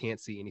period where we can't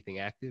see anything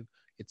active,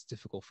 it's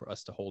difficult for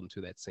us to hold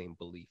into that same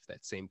belief,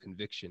 that same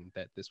conviction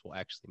that this will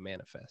actually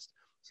manifest.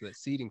 So that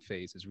seeding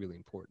phase is really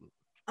important.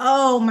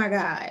 Oh my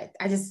God.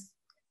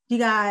 You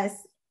guys,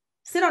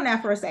 sit on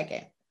that for a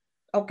second.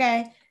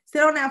 Okay.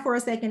 Sit on that for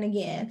a second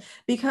again,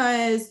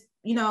 because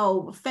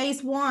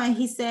phase 1,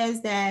 he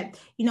says that,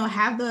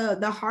 have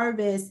the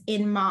harvest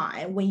in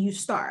mind when you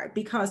start,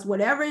 because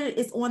whatever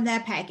is on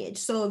that package.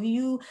 So if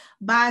you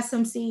buy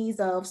some seeds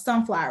of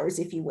sunflowers,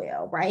 if you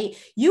will, right,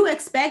 you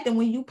expect that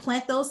when you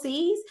plant those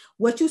seeds,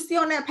 what you see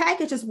on that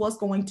package is what's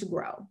going to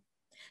grow.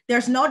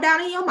 There's no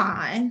doubt in your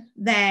mind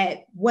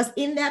that what's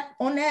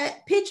on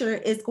that picture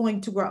is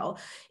going to grow.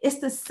 It's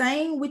the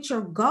same with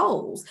your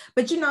goals,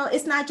 but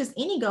it's not just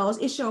any goals.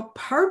 It's your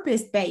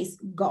purpose-based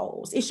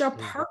goals. It's your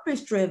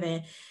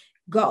purpose-driven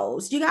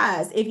goals. You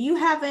guys, if you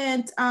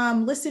haven't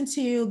listened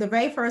to the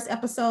very first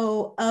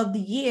episode of the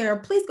year,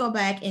 please go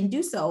back and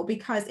do so,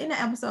 because in the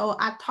episode,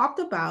 I talked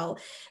about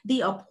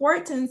the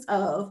importance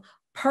of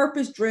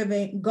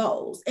purpose-driven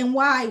goals and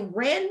why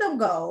random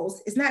goals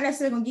is not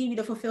necessarily going to give you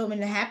the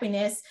fulfillment and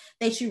happiness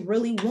that you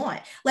really want.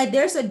 Like,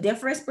 there's a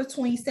difference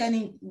between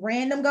setting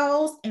random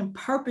goals and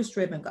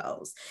purpose-driven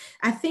goals.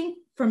 I think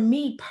for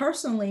me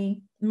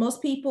personally,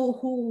 most people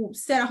who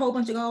set a whole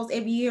bunch of goals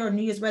every year, or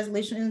New Year's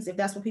resolutions, if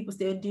that's what people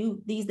still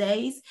do these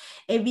days,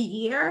 every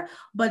year,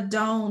 but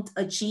don't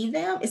achieve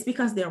them, it's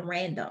because they're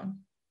random.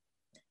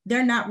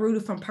 They're not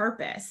rooted from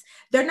purpose.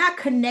 They're not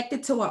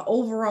connected to an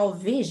overall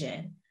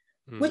vision.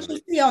 which you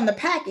see on the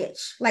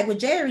package, like what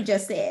Jerry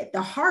just said,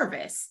 the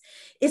harvest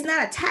is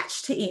not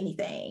attached to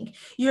anything.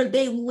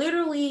 They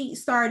literally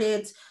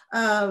started,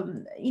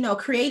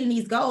 creating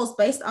these goals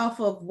based off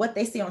of what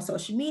they see on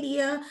social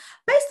media,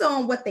 based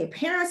on what their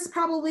parents is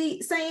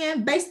probably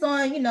saying, based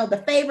on,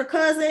 the favorite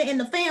cousin in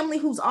the family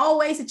who's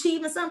always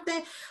achieving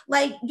something.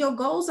 Like, your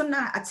goals are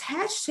not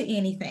attached to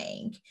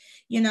anything.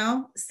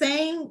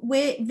 Same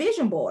with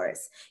vision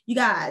boards. You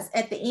guys,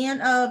 at the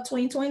end of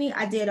 2020,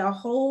 I did a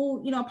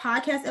whole,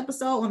 podcast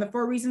episode on the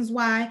 4 reasons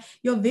why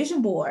your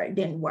vision board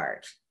didn't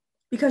work,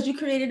 because you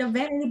created a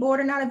vanity board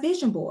and not a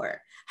vision board.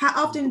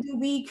 How often do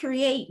we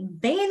create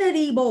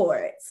vanity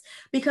boards?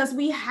 Because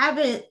we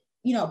haven't,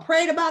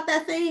 prayed about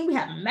that thing. We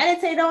haven't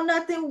meditated on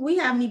nothing. We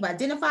haven't even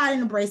identified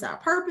and embraced our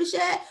purpose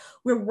yet.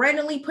 We're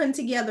randomly putting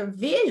together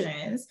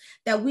visions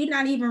that we're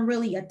not even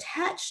really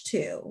attached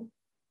to,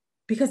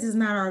 because it's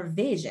not our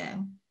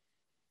vision.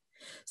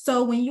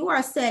 So when you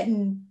are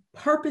setting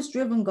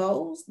purpose-driven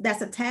goals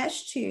that's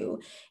attached to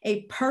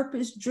a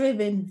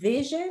purpose-driven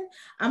vision,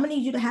 I'm gonna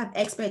need you to have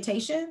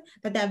expectation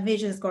that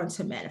vision is going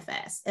to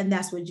manifest. And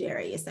that's what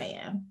Jerry is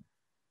saying.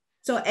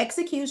 So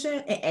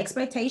execution and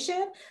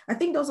expectation, I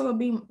think those are gonna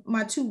be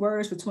my 2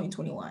 words for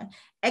 2021.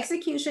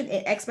 Execution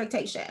and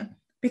expectation.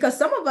 Because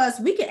some of us,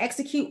 we can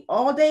execute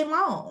all day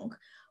long,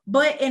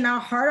 but in our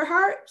heart of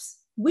hearts,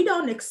 we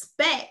don't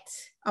expect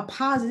a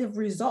positive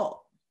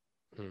result.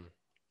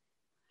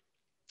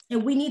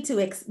 And we need to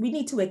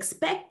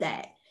expect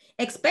that.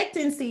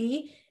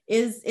 Expectancy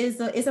is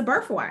a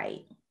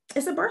birthright.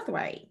 It's a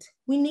birthright.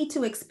 We need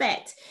to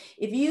expect.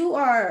 If you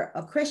are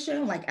a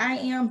Christian like I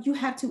am, you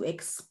have to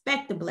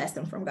expect the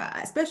blessing from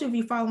God, especially if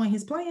you're following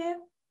his plan.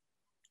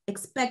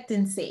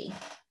 Expectancy.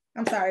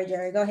 I'm sorry,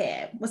 Jerry, go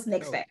ahead. What's the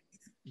next fact?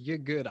 You're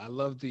good. I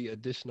love the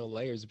additional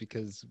layers,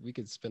 because we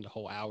could spend a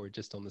whole hour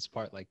just on this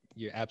part. Like,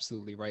 you're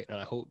absolutely right. And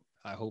I hope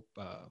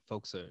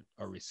folks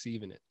are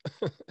receiving it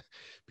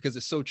because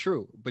it's so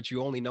true, but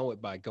you only know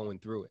it by going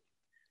through it.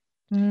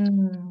 You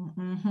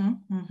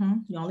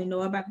only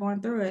know it by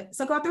going through it.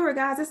 So go through it,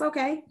 guys. It's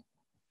okay.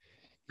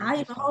 I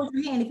even hold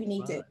your hand if you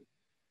need to.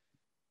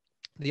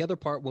 The other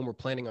part, when we're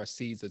planting our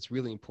seeds, that's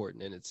really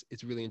important, and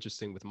it's really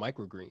interesting with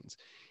microgreens,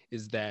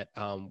 is that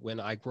when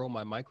I grow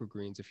my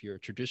microgreens, if you're a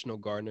traditional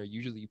gardener,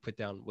 usually you put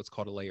down what's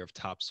called a layer of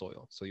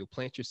topsoil. So you'll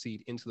plant your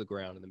seed into the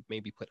ground and then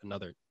maybe put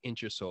another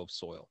inch or so of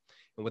soil.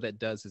 And what that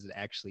does is it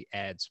actually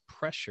adds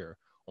pressure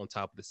on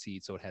top of the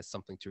seed, so it has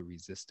something to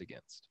resist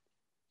against.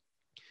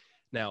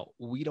 Now,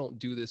 we don't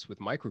do this with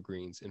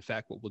microgreens. In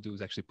fact, what we'll do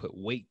is actually put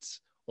weights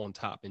on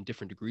top, and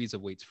different degrees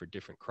of weights for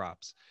different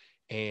crops.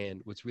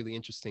 And what's really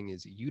interesting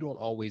is you don't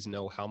always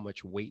know how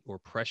much weight or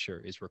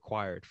pressure is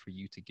required for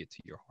you to get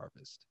to your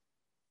harvest.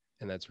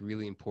 And that's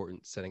really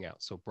important setting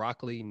out. So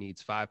broccoli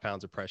needs 5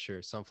 pounds of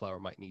pressure. Sunflower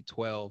might need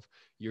 12.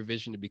 Your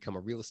vision to become a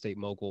real estate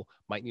mogul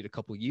might need a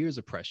couple years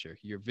of pressure.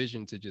 Your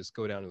vision to just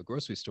go down to the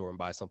grocery store and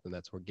buy something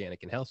that's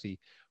organic and healthy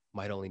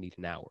might only need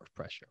an hour of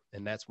pressure.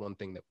 And that's one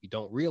thing that we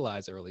don't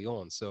realize early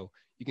on. So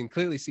you can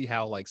clearly see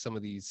how, like, some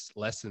of these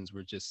lessons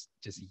were just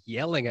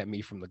yelling at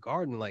me from the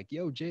garden, like,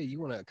 yo, Jay, you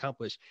want to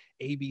accomplish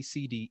A, B,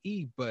 C, D,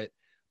 E, but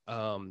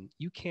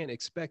you can't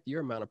expect your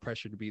amount of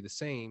pressure to be the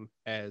same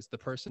as the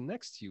person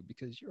next to you,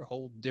 because you're a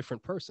whole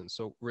different person.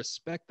 So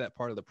respect that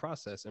part of the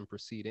process and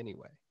proceed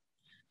anyway.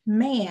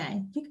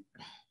 Man,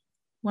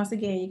 once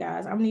again, you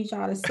guys, I'm gonna need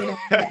y'all to sit on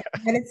that,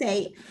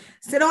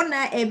 sit on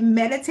that and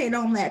meditate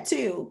on that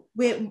too.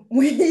 When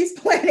he's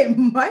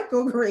planting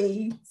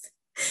microgreens,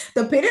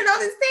 depending on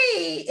the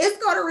seed,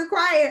 it's going to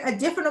require a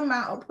different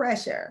amount of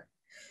pressure.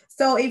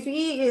 So if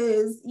he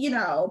is,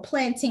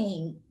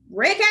 planting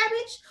red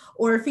cabbage,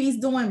 or if he's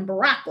doing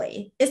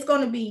broccoli, it's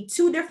going to be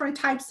 2 different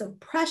types of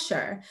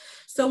pressure.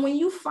 So when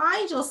you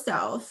find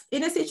yourself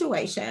in a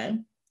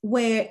situation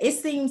where it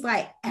seems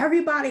like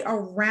everybody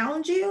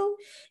around you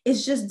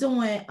is just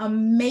doing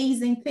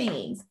amazing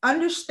things,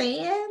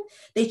 understand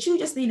that you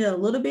just needed a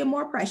little bit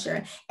more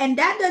pressure. And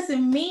that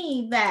doesn't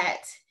mean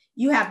that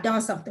you have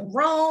done something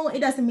wrong. It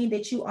doesn't mean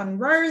that you're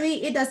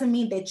unworthy. It doesn't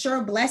mean that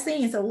your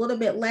blessing is a little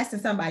bit less than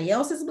somebody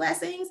else's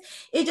blessings.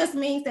 It just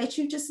means that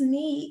you just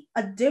need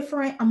a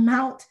different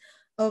amount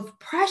of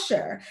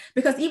pressure,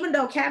 because even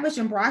though cabbage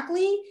and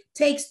broccoli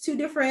takes 2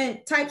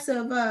 different types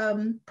of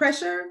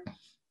pressure,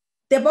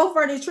 they're both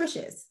very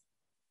nutritious.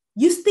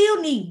 You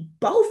still need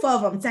both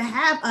of them to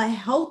have a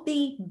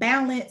healthy,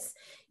 balanced,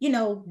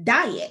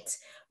 diet,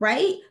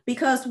 right?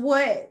 Because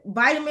what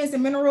vitamins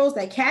and minerals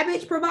that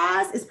cabbage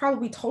provides is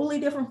probably totally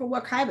different from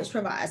what cabbage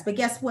provides. But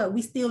guess what?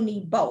 We still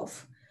need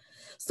both.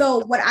 So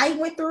what I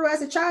went through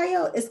as a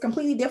child is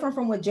completely different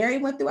from what Jerry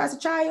went through as a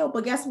child.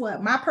 But guess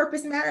what? My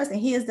purpose matters and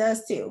his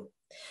does too.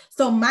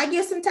 So my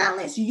gifts and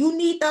talents, you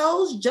need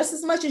those just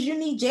as much as you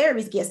need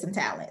Jerry's gifts and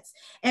talents,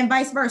 and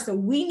vice versa.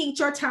 We need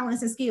your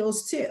talents and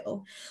skills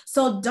too.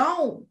 So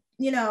don't,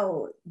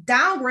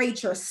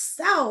 downgrade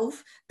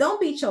yourself. Don't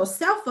beat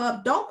yourself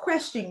up. Don't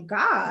question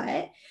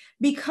God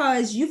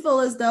because you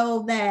feel as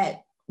though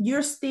that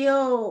you're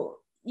still,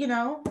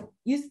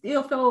 you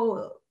still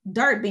feel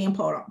dirt being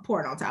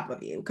poured on top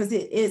of you, because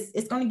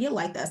it's going to get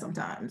like that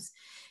sometimes.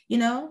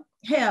 Hell,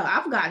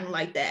 I've gotten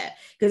like that,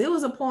 because it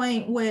was a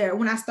point where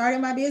when I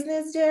started my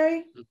business,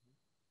 Jerry,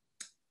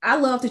 I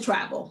love to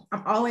travel.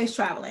 I'm always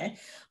traveling.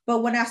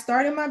 But when I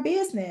started my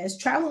business,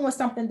 traveling was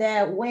something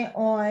that went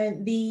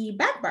on the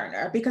back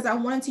burner, because I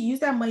wanted to use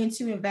that money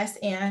to invest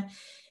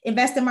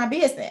in my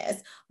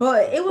business.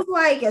 But it was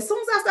like, as soon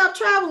as I stopped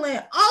traveling,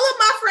 all of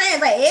my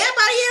friends, like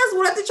everybody else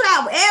wanted to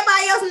travel.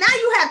 Everybody else, now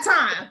you have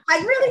time.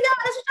 Like, really,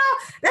 y'all,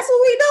 that's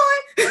what we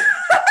doing?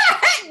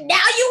 Now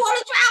you want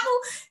to travel?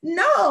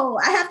 No,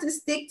 I have to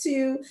stick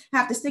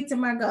to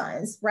my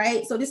guns,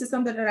 right? So this is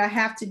something that I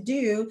have to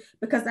do,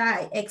 because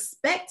I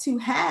expect to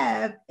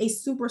have a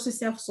super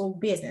successful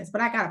business,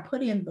 but I got to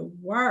put in the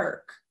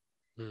work.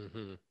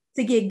 Mm-hmm.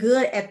 To get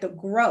good at the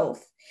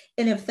growth.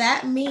 And if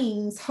that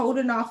means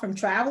holding off from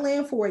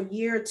traveling for a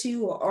year or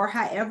two, or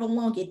however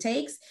long it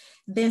takes,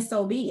 then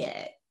so be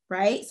it,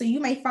 right? So you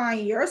may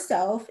find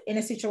yourself in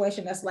a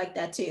situation that's like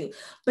that too.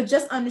 But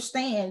just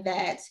understand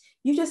that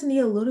you just need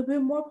a little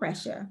bit more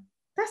pressure.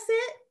 That's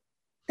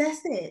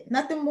it.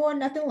 Nothing more,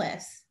 nothing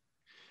less.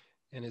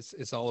 And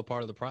it's all a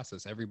part of the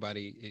process.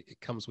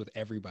 It comes with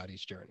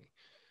everybody's journey.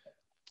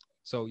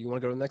 So you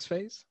want to go to the next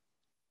phase?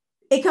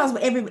 It comes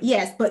with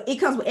but it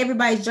comes with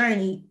everybody's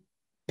journey,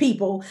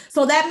 people.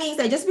 So that means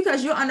that just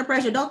because you're under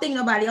pressure, don't think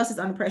nobody else is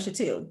under pressure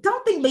too.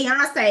 Don't think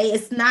Beyonce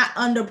is not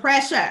under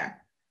pressure.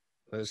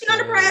 She's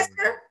under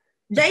pressure.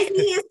 Jay-Z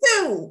is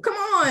too. Come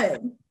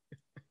on.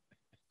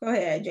 Go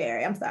ahead,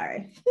 Jerry. I'm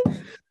sorry.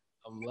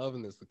 I'm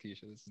loving this,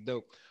 LaKitia. This is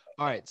dope.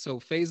 All right. So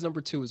phase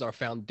number 2 is our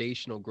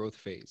foundational growth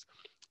phase.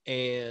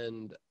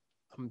 And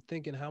I'm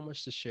thinking how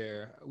much to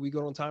share. Are we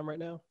good on time right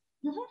now?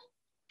 Mm-hmm.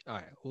 All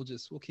right,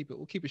 we'll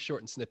keep it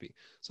short and snippy.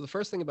 So the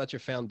first thing about your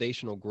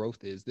foundational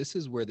growth is this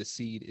is where the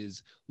seed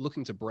is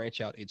looking to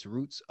branch out its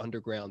roots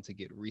underground to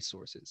get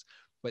resources.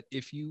 But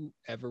if you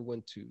ever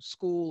went to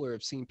school or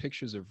have seen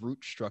pictures of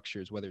root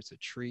structures, whether it's a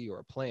tree or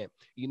a plant,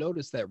 you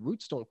notice that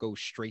roots don't go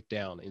straight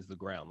down into the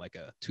ground like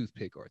a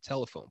toothpick or a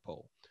telephone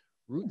pole.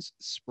 Roots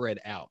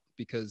spread out,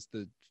 because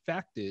the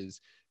fact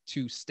is,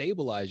 to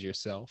stabilize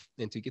yourself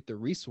and to get the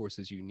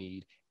resources you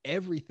need,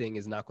 everything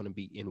is not going to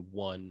be in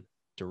one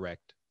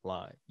direct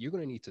line. You're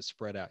going to need to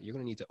spread out. You're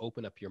going to need to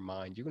open up your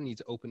mind. You're going to need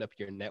to open up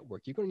your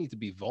network. You're going to need to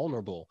be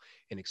vulnerable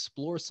and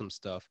explore some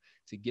stuff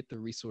to get the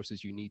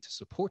resources you need to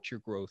support your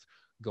growth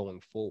going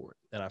forward.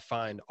 And I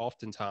find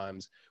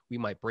oftentimes we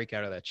might break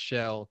out of that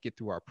shell, get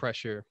through our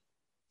pressure.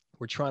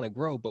 We're trying to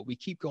grow, but we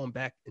keep going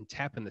back and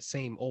tapping the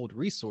same old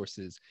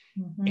resources,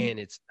 and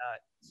it's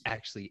not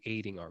actually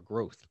aiding our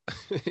growth.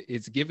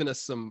 It's giving us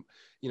some,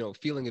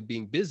 feeling of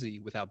being busy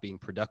without being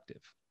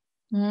productive.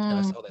 And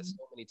I saw that so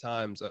many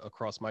times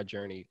across my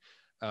journey,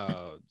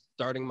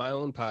 starting my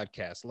own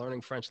podcast,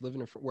 learning French,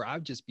 living where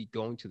I'd just be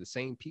going to the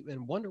same people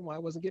and wondering why I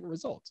wasn't getting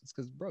results. It's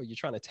because, bro, you're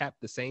trying to tap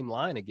the same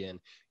line again.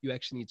 You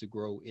actually need to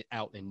grow it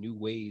out in new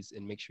ways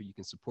and make sure you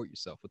can support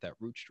yourself with that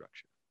root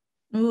structure.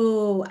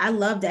 Ooh, I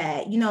love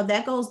that.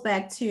 That goes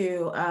back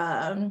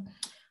to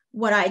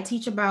what I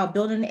teach about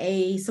building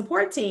a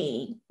support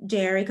team,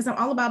 Jerry, because I'm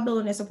all about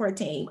building a support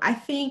team. I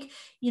think,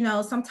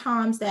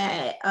 sometimes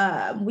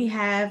that we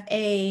have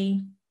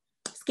a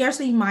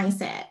scarcity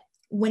mindset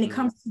when it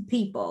comes to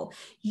people.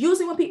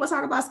 Usually when people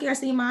talk about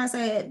scarcity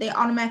mindset, they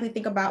automatically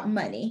think about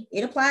money.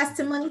 It applies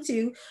to money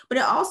too, but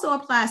it also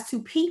applies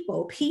to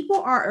people. People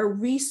are a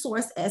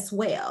resource as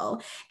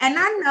well. And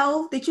I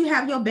know that you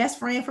have your best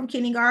friend from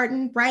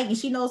kindergarten, right? And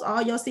she knows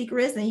all your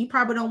secrets, and you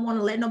probably don't want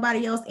to let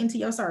nobody else into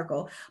your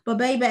circle. But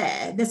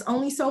baby, there's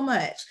only so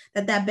much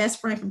that best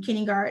friend from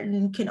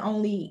kindergarten can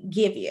only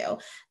give you.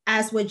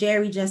 As what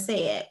Jerry just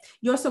said,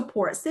 your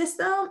support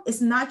system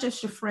is not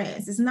just your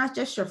friends. It's not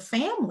just your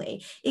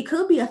family. It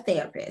could be a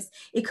therapist.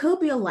 It could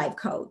be a life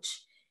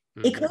coach.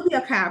 It could be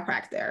a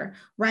chiropractor,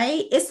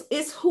 right?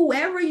 It's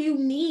whoever you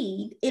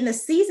need in the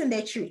season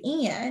that you're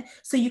in,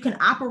 so you can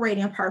operate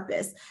in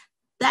purpose.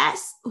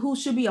 That's who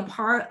should be a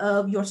part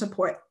of your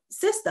support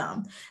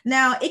system.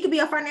 Now, it could be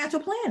a financial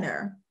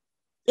planner.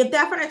 If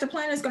that financial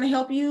planner is going to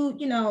help you,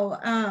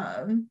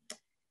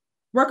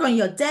 work on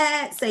your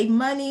debt, save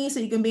money so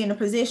you can be in a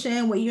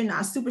position where you're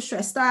not super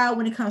stressed out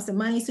when it comes to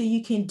money, so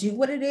you can do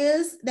what it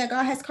is that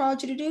God has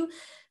called you to do.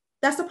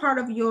 That's a part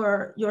of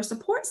your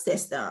support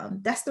system.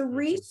 That's the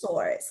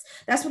resource.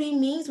 That's what he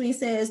means when he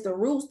says the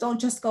roots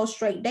don't just go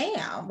straight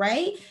down,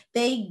 right?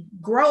 They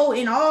grow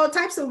in all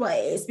types of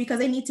ways because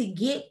they need to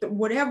get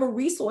whatever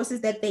resources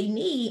that they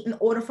need in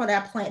order for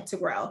that plant to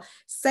grow.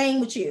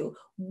 Same with you.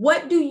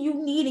 What do you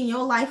need in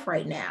your life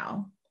right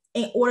now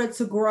in order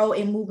to grow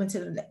and move to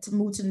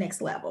the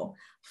next level?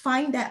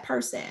 Find that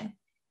person.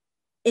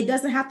 It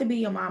doesn't have to be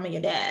your mom and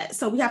your dad.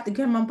 So we have to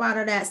come up out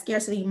of that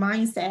scarcity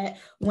mindset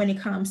when it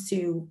comes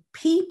to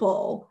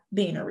people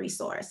being a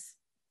resource.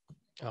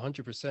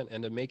 100%.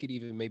 And to make it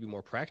even maybe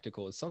more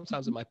practical, is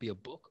sometimes it might be a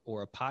book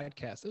or a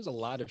podcast. There's a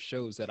lot of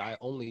shows that there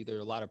are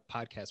a lot of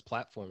podcast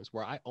platforms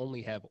where I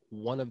only have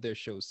one of their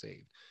shows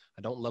saved.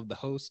 I don't love the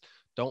host,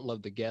 don't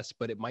love the guest,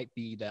 but it might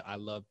be that I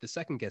love the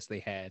second guest they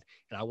had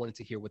and I wanted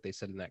to hear what they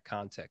said in that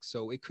context.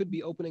 So it could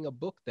be opening a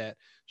book that,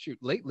 shoot,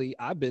 lately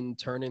I've been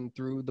turning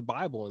through the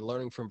Bible and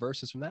learning from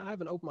verses from that. I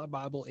haven't opened my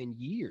Bible in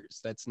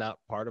years. That's not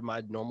part of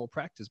my normal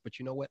practice, but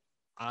you know what?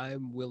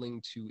 I'm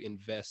willing to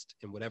invest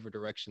in whatever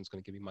direction is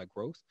going to give me my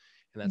growth.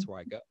 And that's where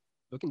I go.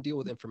 We can deal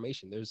with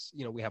information. There's,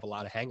 we have a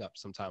lot of hangups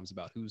sometimes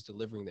about who's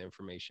delivering the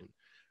information.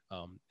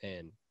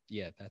 And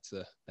yeah, that's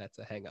a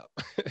hang up.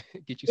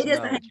 Get you It some is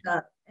a hang knowledge.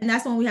 up. And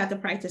that's when we have to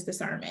practice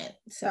discernment.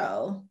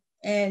 So,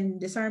 and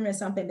discernment is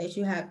something that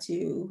you have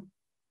to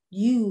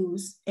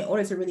use in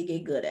order to really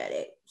get good at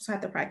it. So I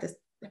have to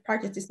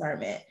practice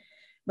discernment.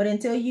 But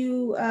until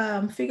you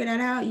figure that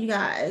out, you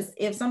guys,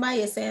 if somebody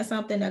is saying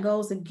something that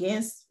goes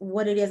against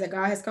what it is that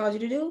God has called you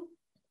to do,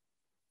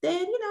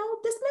 then,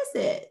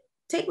 dismiss it.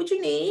 Take what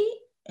you need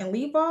and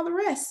leave all the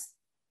rest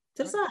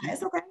to the side.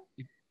 It's okay.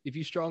 If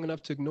you're strong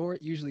enough to ignore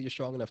it, usually you're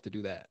strong enough to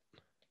do that.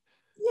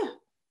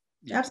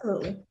 Yeah.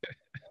 Absolutely.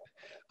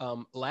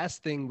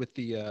 Last thing with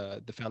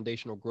the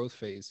foundational growth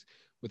phase,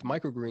 with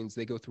microgreens,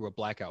 they go through a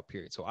blackout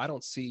period. So I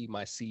don't see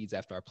my seeds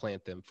after I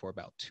plant them for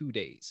about 2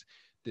 days.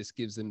 This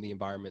gives them the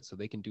environment so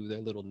they can do their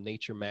little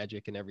nature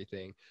magic and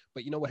everything.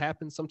 But you know what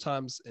happens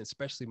sometimes,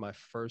 especially my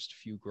first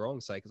few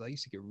growing cycles, I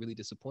used to get really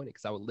disappointed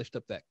because I would lift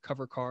up that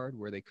cover card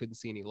where they couldn't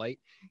see any light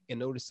and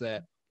notice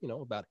that,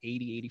 about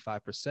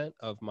 85%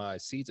 of my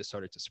seeds have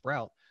started to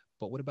sprout.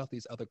 But what about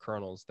these other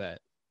kernels that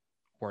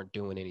weren't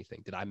doing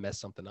anything? Did I mess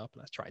something up?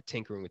 And I tried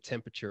tinkering with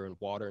temperature and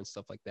water and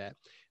stuff like that.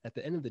 At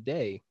the end of the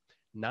day,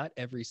 not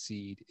every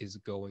seed is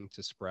going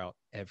to sprout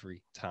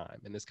every time.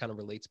 And this kind of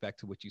relates back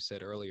to what you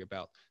said earlier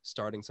about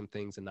starting some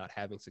things and not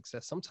having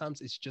success.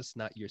 Sometimes it's just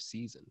not your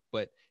season,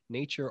 but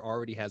nature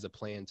already has a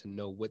plan to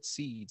know what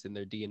seeds in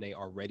their DNA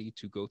are ready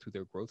to go through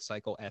their growth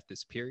cycle at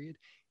this period.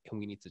 And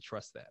we need to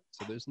trust that.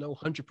 So there's no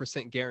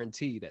 100%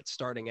 guarantee that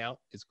starting out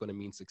is going to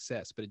mean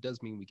success, but it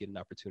does mean we get an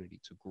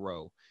opportunity to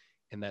grow.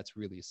 And that's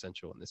really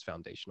essential in this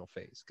foundational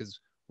phase because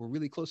we're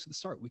really close to the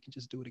start. We can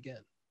just do it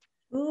again.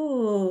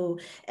 Ooh,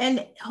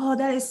 and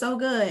that is so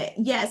good.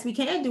 Yes, we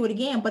can do it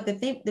again, but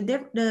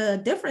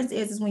the difference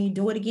is when you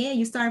do it again,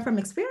 you start from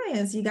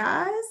experience, you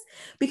guys,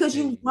 because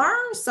you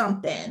learn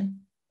something,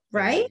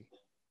 right?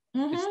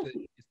 Mm-hmm.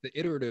 It's the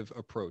iterative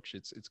approach.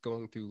 It's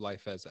going through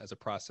life as a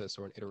process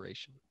or an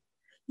iteration.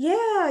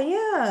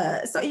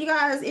 Yeah. So you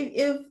guys,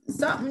 if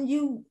something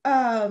you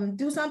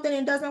do something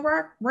and doesn't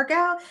work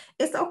out,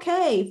 it's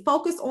okay.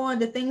 Focus on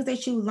the things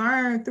that you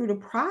learn through the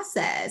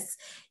process,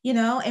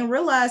 and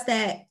realize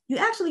that you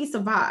actually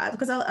survive.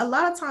 Because a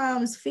lot of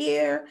times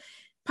fear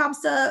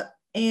pops up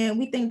and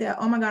we think that,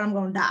 oh my God, I'm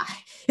gonna die.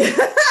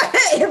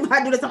 If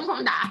I do this, I'm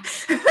gonna die.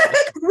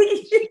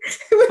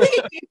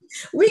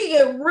 we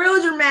get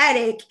real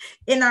dramatic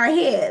in our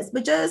heads,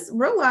 but just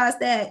realize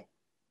that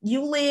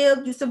you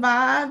lived, you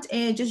survived,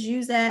 and just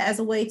use that as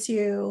a way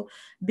to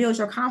build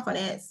your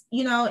confidence.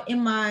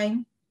 In my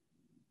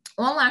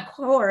online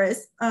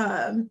course,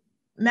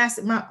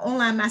 my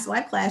online master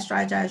life class,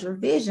 Strategize Your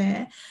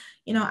Vision,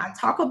 I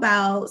talk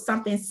about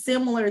something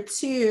similar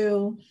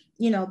to,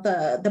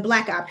 the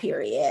blackout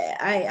period.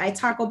 I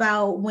talk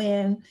about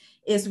when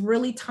it's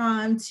really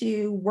time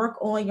to work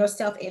on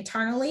yourself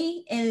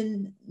internally.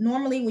 And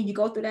normally when you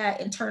go through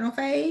that internal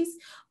phase,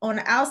 on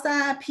the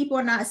outside, people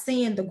are not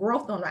seeing the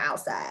growth on the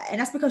outside.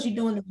 And that's because you're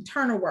doing the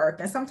internal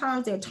work. And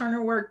sometimes the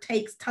internal work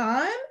takes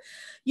time,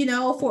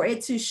 for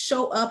it to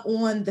show up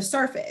on the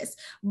surface.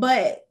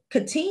 But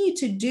continue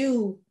to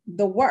do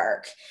the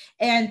work.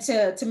 And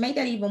to make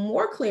that even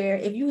more clear,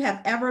 if you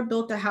have ever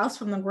built a house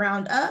from the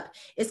ground up,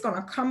 it's going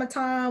to come a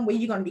time where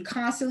you're going to be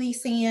constantly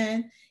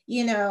seeing,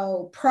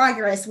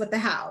 progress with the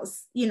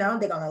house. They're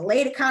going to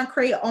lay the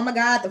concrete. Oh my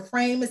God, the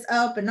frame is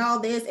up and all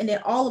this. And then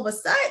all of a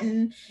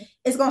sudden,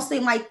 it's going to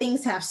seem like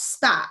things have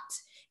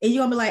stopped. And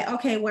you're going to be like,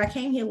 okay, well, I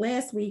came here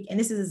last week and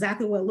this is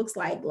exactly what it looks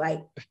like.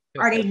 Like,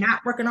 are they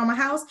not working on my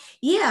house?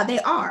 Yeah, they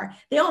are.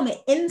 They're on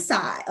the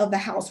inside of the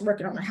house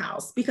working on the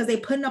house because they're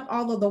putting up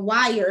all of the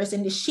wires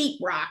and the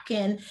sheetrock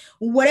and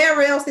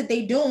whatever else that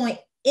they're doing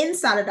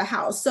inside of the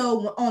house.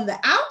 So on the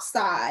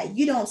outside,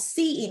 you don't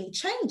see any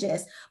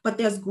changes, but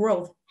there's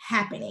growth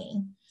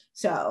happening.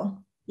 So,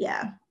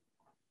 yeah.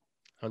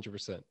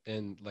 100%.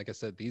 And like I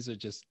said, these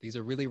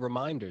are really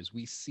reminders.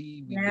 We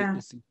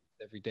witness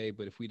every day,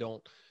 but if we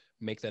don't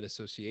make that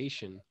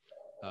association,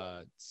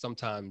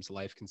 sometimes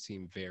life can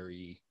seem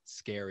very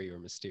scary or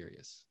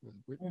mysterious.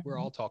 We're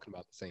all talking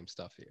about the same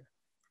stuff here.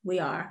 We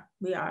are.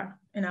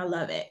 And I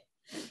love it.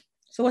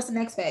 So what's the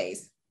next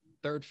phase?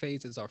 Third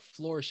phase is our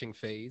flourishing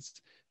phase.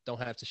 Don't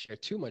have to share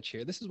too much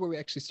here. This is where we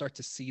actually start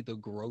to see the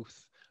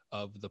growth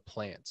of the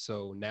plant.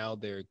 So now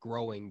they're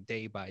growing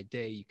day by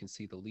day. You can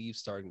see the leaves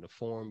starting to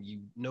form.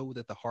 You know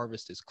that the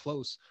harvest is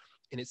close.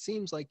 And it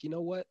seems like,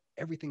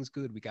 everything's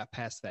good. We got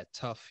past that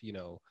tough,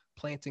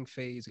 planting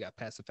phase, we got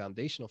past the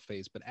foundational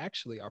phase, but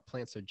actually our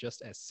plants are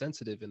just as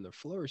sensitive in the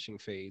flourishing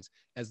phase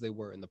as they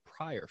were in the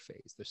prior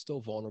phase. They're still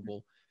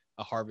vulnerable.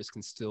 A harvest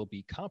can still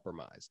be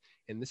compromised.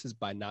 And this is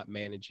by not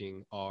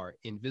managing our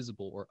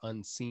invisible or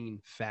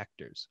unseen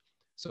factors.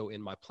 So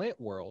in my plant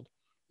world,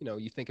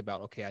 you think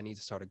about, okay, I need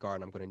to start a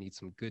garden. I'm going to need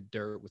some good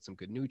dirt with some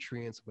good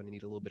nutrients. I'm going to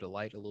need a little bit of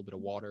light, a little bit of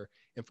water.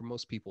 And for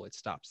most people, it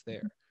stops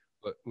there.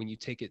 But when you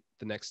take it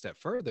the next step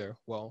further,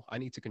 well, I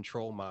need to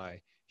control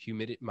my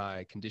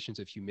conditions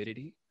of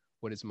humidity.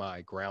 What is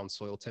my ground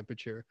soil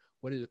temperature?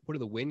 What are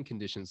the wind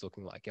conditions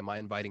looking like? Am I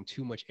inviting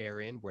too much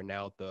air in where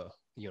now the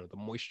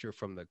moisture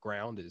from the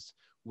ground is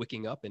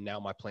wicking up and now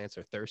my plants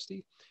are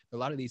thirsty? A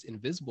lot of these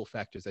invisible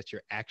factors that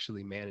you're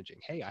actually managing.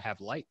 Hey, I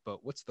have light,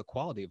 but what's the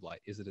quality of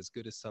light? Is it as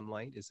good as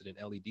sunlight? Is it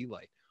an LED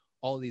light?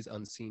 All of these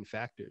unseen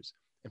factors.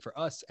 And for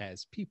us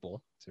as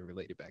people, to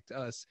relate it back to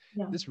us,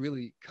 Yeah. this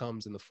really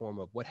comes in the form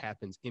of what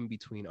happens in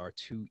between our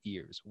two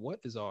ears. What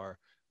is our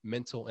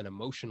mental and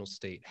emotional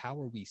state? How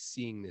are we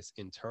seeing this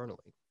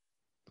internally?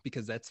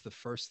 Because that's the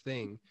first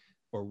thing,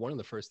 or one of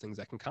the first things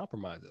that can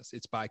compromise us.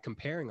 It's by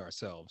comparing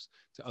ourselves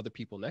to other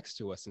people next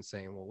to us and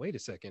saying, well, wait a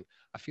second,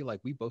 I feel like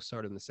we both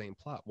started in the same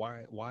plot.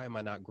 Why am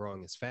I not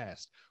growing as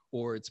fast?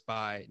 Or it's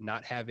by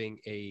not having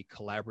a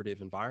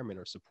collaborative environment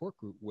or support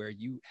group where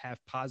you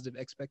have positive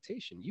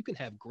expectation. You can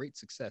have great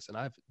success. And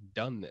I've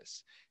done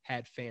this,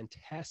 had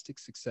fantastic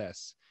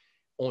success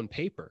on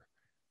paper,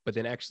 but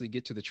then actually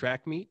get to the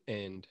track meet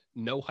and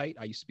no height.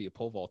 I used to be a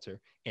pole vaulter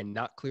and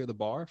not clear the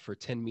bar for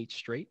 10 meets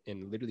straight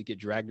and literally get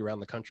dragged around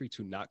the country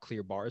to not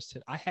clear bars.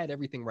 I had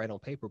everything right on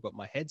paper, but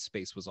my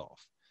headspace was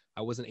off.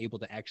 I wasn't able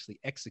to actually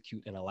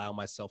execute and allow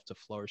myself to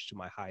flourish to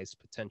my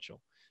highest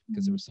potential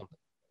because there was something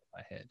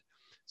in my head.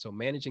 So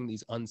managing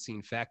these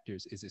unseen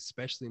factors is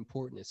especially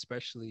important,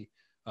 especially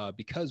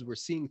because we're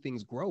seeing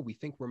things grow. We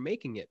think we're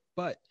making it,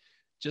 but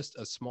just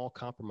a small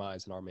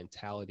compromise in our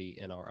mentality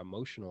and our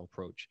emotional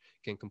approach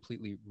can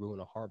completely ruin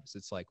a harvest.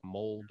 It's like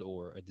mold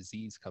or a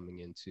disease coming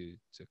in to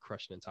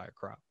crush an entire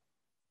crop.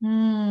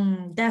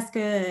 That's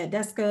good.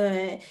 That's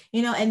good.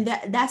 And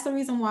that's the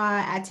reason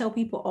why I tell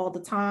people all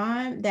the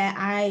time that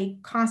I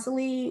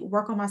constantly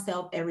work on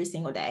myself every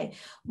single day,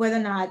 whether or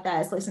not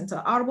that's listening to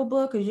an Audible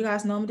book, because you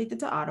guys know I'm addicted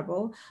to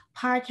Audible,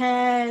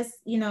 podcasts,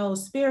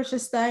 spiritual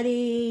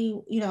study,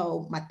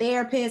 my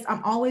therapist.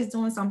 I'm always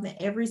doing something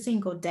every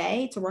single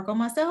day to work on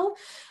myself,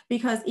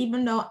 because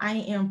even though I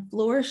am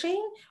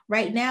flourishing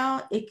right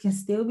now, it can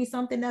still be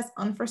something that's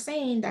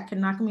unforeseen that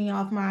can knock me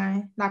off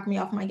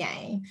my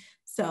game.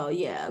 So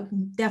yeah,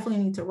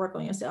 definitely need to work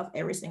on yourself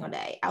every single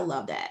day. I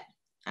love that.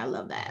 I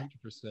love that.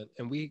 100%.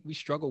 And we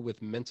struggle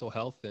with mental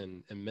health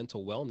and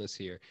mental wellness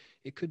here.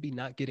 It could be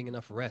not getting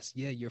enough rest.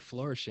 Yeah, you're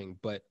flourishing,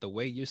 but the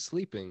way you're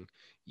sleeping,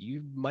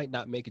 you might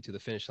not make it to the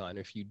finish line.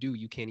 Or if you do,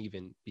 you can't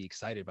even be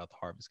excited about the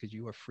harvest because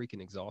you are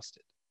freaking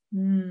exhausted.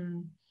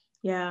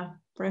 Yeah,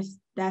 rest,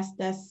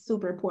 that's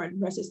super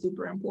important. Rest is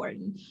super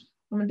important.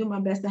 I'm gonna do my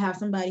best to have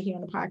somebody here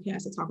on the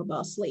podcast to talk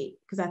about sleep,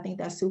 because I think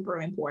that's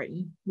super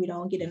important. We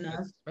don't get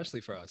enough.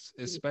 Especially for us.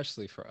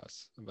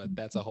 But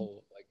that's a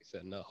whole, like you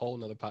said, a whole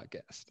nother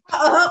podcast.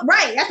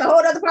 Right, that's a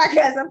whole other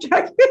podcast. I'm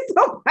trying to get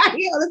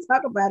somebody else to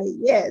talk about it.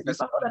 Yes, that's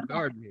a whole other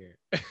garden here.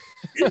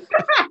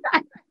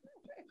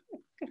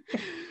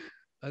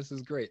 This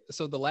is great.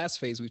 So the last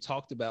phase, we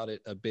talked about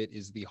it a bit,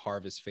 is the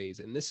harvest phase.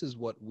 And this is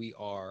what we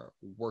are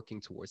working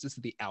towards. This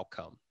is the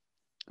outcome.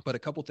 But a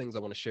couple things I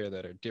want to share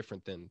that are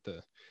different than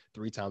the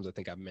 3 times I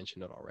think I've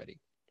mentioned it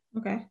already.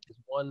 Okay.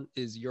 One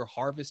is your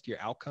harvest,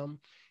 your outcome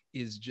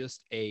is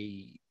just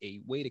a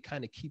way to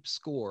kind of keep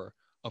score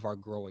of our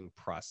growing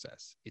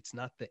process. It's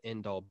not the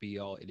end all be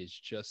all. It is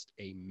just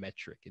a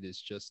metric. It is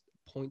just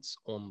points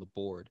on the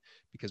board,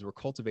 because we're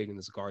cultivating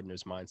this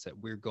gardener's mindset.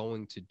 We're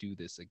going to do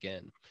this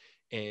again.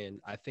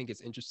 And I think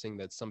it's interesting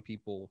that some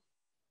people,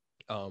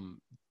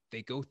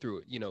 they go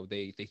through it.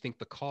 They think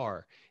the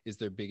car is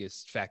their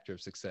biggest factor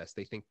of success.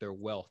 They think their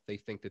wealth. They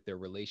think that their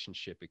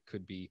relationship, it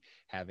could be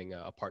having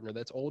a partner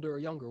that's older or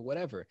younger,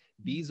 whatever.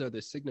 These are the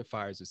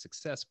signifiers of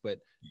success. But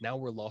now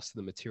we're lost in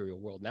the material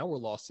world. Now we're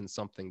lost in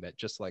something that,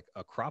 just like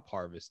a crop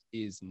harvest,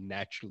 is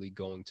naturally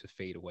going to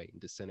fade away and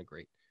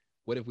disintegrate.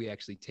 What have we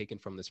actually taken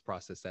from this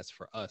process that's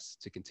for us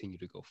to continue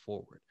to go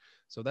forward?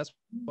 So that's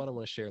what I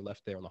want to share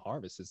left there on the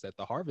harvest, is that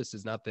the harvest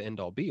is not the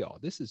end all be all.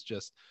 This is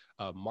just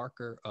a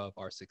marker of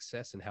our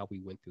success and how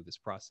we went through this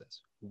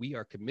process. We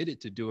are committed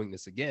to doing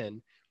this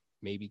again,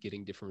 maybe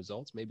getting different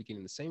results, maybe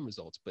getting the same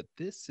results, but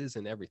this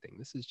isn't everything.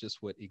 This is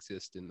just what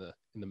exists in the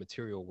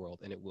material world,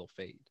 and it will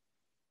fade.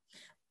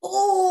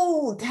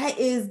 Oh, that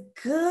is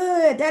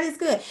good. That is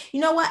good.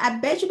 You know what? I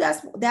bet you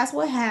that's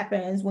what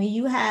happens when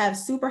you have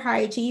super high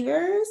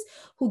achievers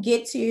who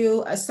get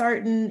to a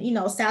certain,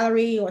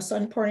 salary or a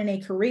certain point in their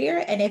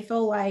career, and they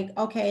feel like,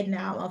 okay,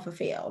 now I'm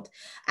unfulfilled.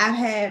 I've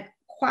had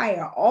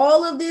acquire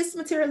all of this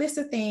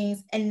materialistic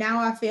things, and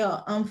now I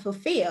feel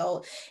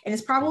unfulfilled. And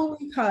it's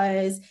probably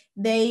because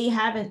they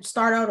haven't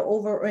started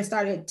over or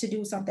started to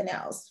do something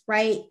else,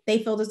 right?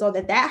 They feel as though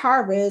that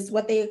harvest,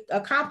 what they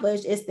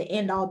accomplished, is the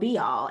end all be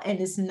all,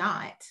 and it's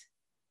not.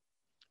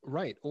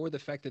 Right. Or the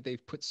fact that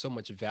they've put so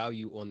much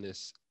value on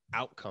this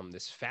outcome,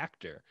 this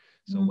factor.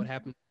 So what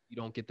happens if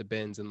you don't get the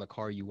Benz in the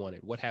car you wanted?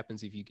 What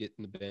happens if you get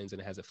in the Benz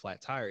and it has a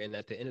flat tire? And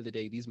at the end of the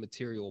day, these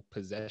material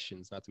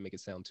possessions, not to make it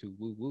sound too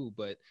woo-woo,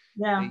 but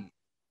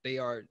they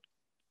are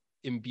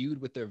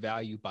imbued with their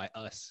value by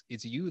us.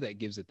 It's you that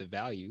gives it the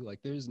value. Like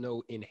there's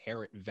no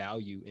inherent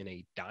value in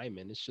a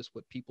diamond. It's just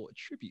what people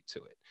attribute to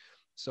it.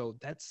 So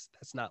that's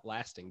not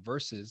lasting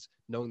versus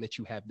knowing that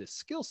you have this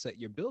skill set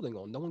you're building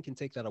on. No one can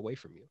take that away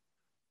from you.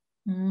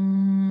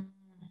 Mm,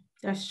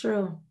 that's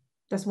true.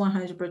 That's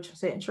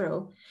 100%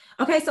 true.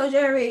 Okay, so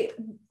Jerry,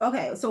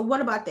 okay, so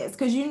what about this?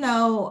 Because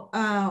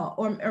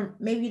or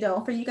maybe you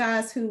don't, for you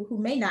guys who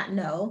may not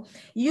know,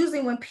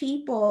 usually when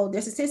people,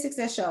 there's statistics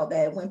that show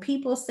that when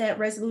people set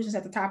resolutions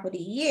at the top of the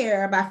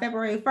year, by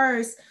February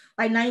 1st,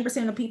 like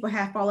 90% of people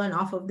have fallen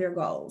off of their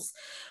goals,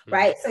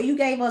 right? So you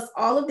gave us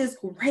all of this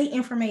great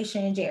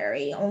information,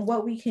 Jerry, on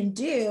what we can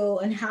do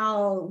and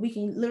how we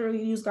can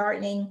literally use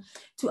gardening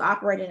to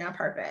operate in our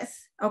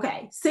purpose.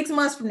 Okay, 6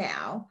 months from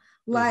now,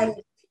 like,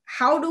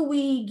 how do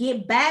we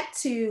get back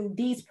to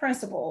these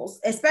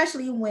principles,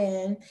 especially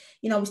when,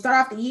 we start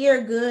off the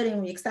year good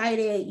and we're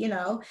excited,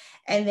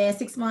 and then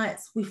 6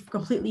 months we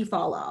completely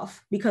fall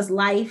off because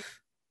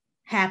life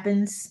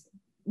happens.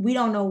 We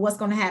don't know what's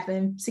going to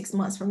happen 6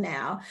 months from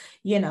now.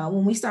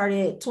 When we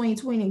started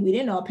 2020, we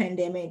didn't know a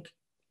pandemic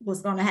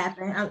was going to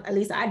happen. At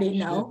least I didn't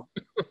know.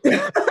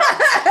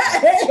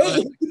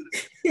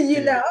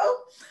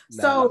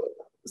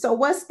 So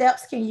what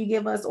steps can you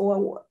give us,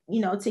 or,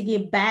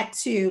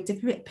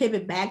 to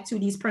pivot back to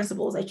these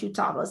principles that you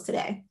taught us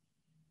today?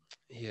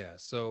 Yeah,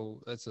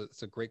 so that's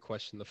a great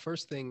question. The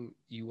first thing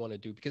you want to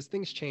do, because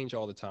things change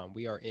all the time.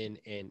 We are in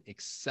an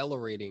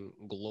accelerating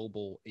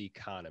global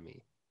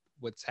economy.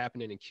 What's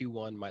happening in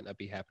Q1 might not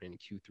be happening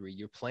in Q3.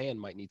 Your plan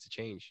might need to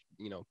change.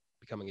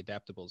 Becoming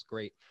adaptable is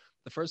great.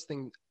 The first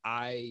thing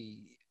I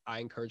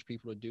encourage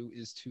people to do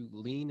is to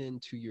lean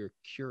into your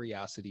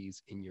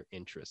curiosities and your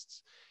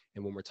interests.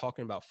 And when we're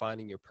talking about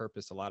finding your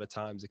purpose, a lot of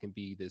times it can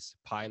be this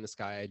pie in the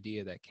sky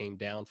idea that came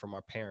down from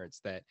our parents,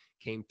 that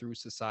came through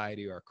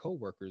society or our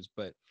coworkers.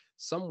 But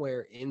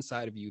somewhere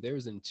inside of you,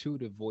 there's an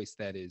intuitive voice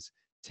that is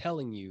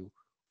telling you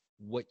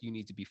what you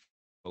need to be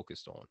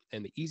focused on.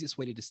 And the easiest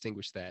way to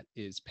distinguish that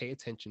is pay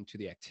attention to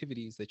the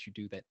activities that you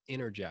do that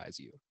energize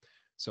you.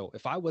 So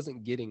if I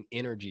wasn't getting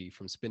energy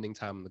from spending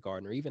time in the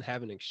garden or even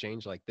having an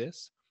exchange like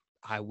this,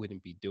 I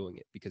wouldn't be doing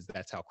it, because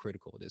that's how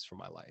critical it is for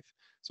my life.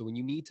 So when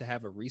you need to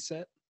have a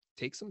reset,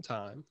 take some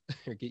time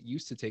or get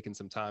used to taking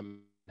some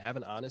time and have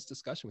an honest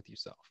discussion with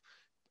yourself.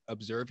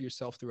 Observe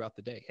yourself throughout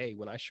the day. Hey,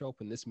 when I show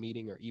up in this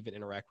meeting or even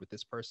interact with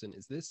this person,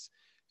 is this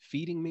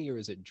feeding me or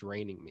is it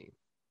draining me?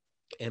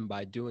 And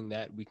by doing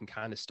that, we can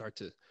kind of start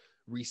to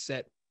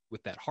reset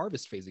with that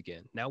harvest phase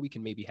again. Now we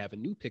can maybe have a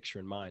new picture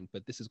in mind,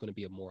 but this is going to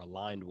be a more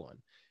aligned one.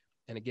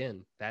 And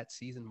again, that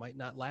season might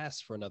not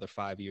last for another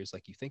 5 years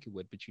like you think it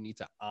would, but you need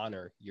to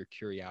honor your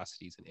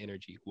curiosities and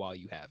energy while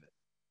you have it.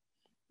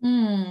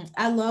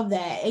 I love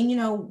that. And,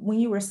 when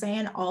you were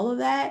saying all of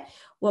that,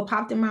 what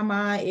popped in my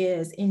mind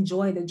is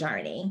enjoy the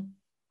journey,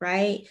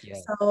 right? Yeah.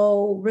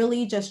 So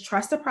really just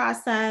trust the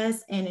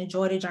process and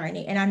enjoy the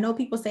journey. And I know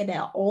people say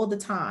that all the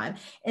time,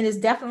 and it's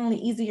definitely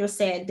easier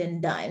said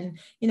than done,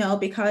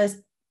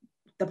 because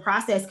the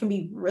process can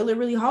be really,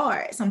 really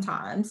hard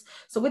sometimes.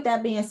 So with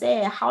that being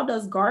said, how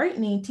does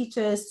gardening teach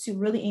us to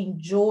really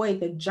enjoy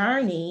the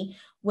journey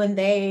when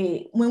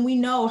we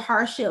know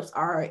hardships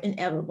are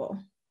inevitable?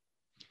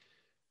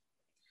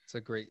 It's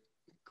a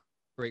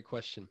great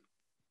question,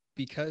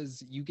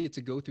 because you get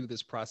to go through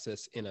this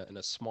process in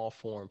a small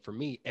form. For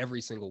me, every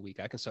single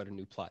week, I can start a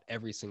new plot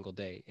every single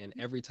day. And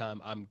every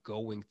time I'm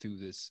going through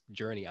this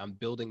journey, I'm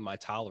building my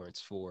tolerance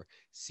for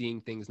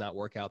seeing things not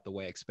work out the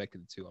way I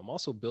expected it to. I'm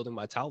also building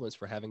my tolerance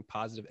for having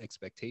positive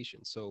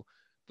expectations. So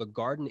the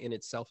garden in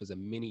itself is a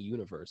mini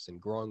universe,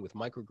 and growing with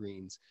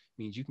microgreens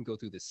means you can go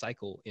through this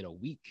cycle in a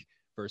week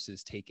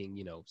versus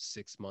taking,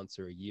 6 months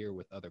or a year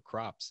with other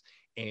crops.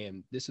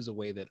 And this is a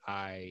way that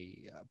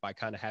by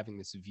kind of having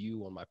this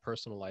view on my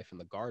personal life in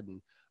the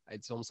garden,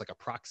 it's almost like a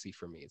proxy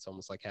for me. It's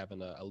almost like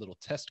having a little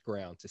test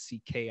ground to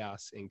see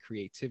chaos and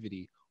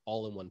creativity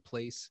all in one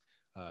place,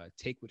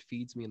 take what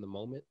feeds me in the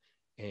moment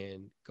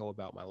and go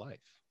about my life.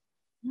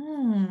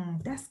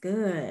 That's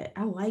good.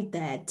 I like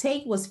that.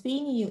 Take what's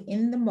feeding you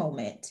in the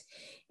moment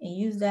and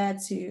use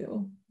that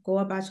to go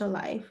about your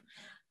life.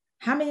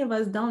 How many of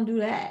us don't do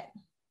that?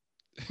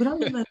 We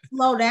don't even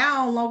slow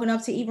down long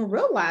enough to even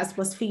realize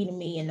what's feeding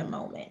me in the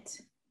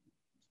moment.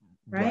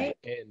 Right.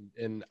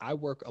 And I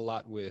work a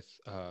lot with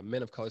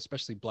men of color,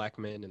 especially Black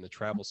men in the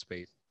travel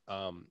space.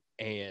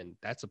 And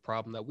that's a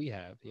problem that we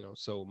have,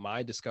 so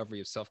my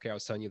discovery of self-care, I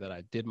was telling you that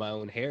I did my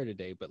own hair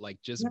today, but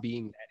like just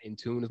being in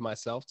tune with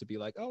myself to be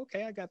like, oh,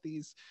 okay, I got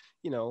these,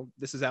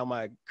 this is how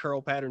my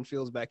curl pattern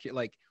feels back here.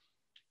 Like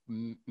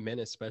men,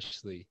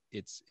 especially,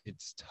 it's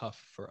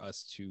tough for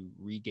us to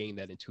regain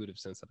that intuitive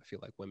sense that I feel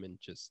like women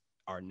just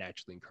are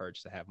naturally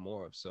encouraged to have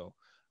more of. So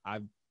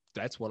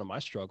that's one of my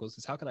struggles,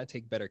 is how can I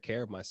take better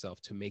care of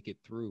myself to make it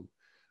through,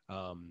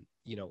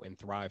 and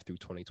thrive through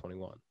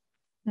 2021.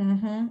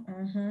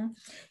 And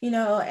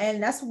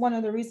that's one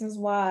of the reasons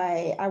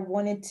why I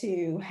wanted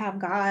to have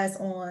guys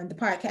on the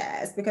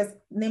podcast, because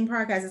the name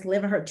podcast is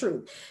Living Her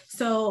Truth.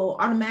 So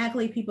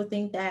automatically people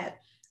think that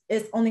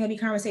it's only gonna be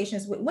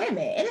conversations with women.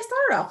 And it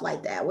started off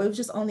like that, where it was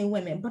just only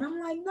women. But I'm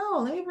like, no,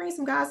 let me bring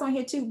some guys on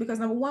here too, because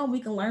number one, we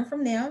can learn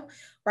from them,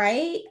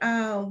 right?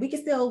 We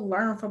can still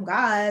learn from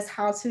guys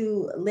how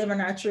to live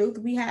in our truth.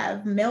 We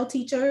have male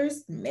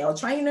teachers, male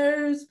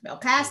trainers, male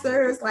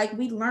pastors, like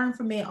we learn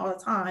from men all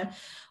the time.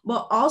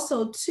 But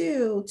also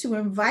too, to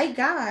invite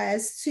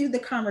guys to the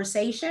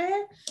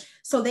conversation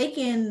so they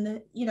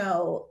can,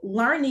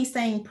 learn these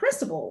same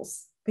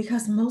principles,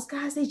 because most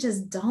guys, they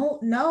just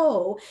don't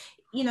know.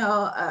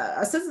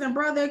 A sister and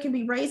brother can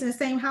be raised in the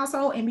same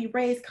household and be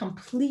raised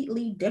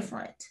completely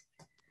different,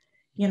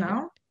 you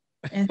know?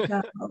 And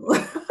so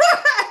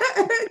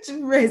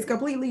raised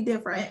completely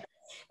different.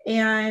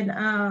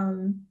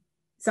 And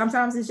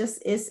sometimes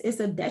it's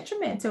a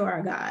detriment to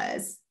our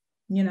guys,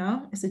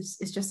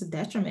 it's just a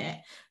detriment.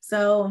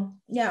 So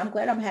yeah, I'm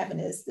glad I'm having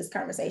this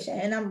conversation.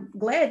 And I'm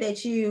glad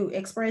that you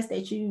expressed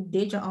that you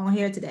did your own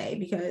hair today,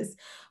 because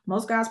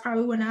most guys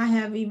probably would not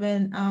have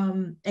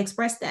even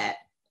expressed that.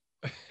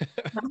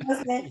 My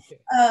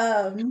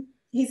husband,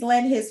 he's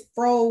letting his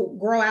fro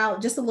grow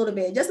out just a little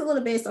bit,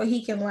 so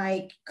he can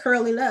like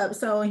curl it up.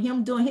 So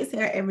him doing his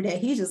hair every day,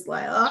 he's just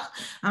like, oh,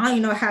 I don't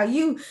even know how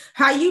you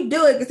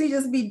do it, because he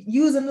just be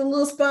using the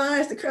little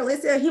sponge to curl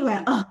his hair. He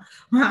like, oh,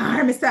 my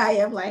arm is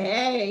tired. I'm like,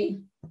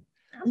 hey,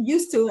 I'm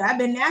used to it. I've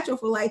been natural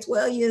for like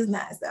 12 years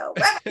now. So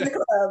welcome to the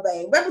club,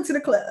 babe. Welcome to the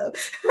club.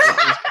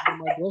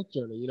 My growth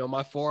journey.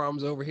 My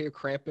forearms over here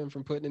cramping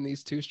from putting in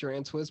these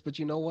 2-strand twists, but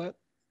you know what?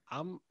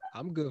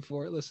 I'm good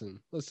for it.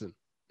 Listen.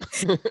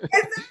 See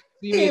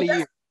me in a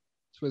year.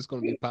 Twist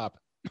gonna be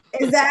popping.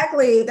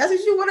 Exactly. That's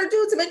what you want to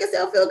do to make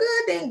yourself feel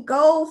good. Then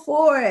go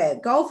for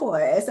it. Go for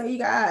it. So you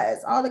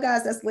guys, all the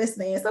guys that's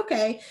listening, it's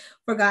okay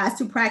for guys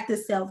to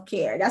practice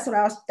self-care. That's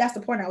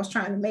the point I was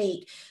trying to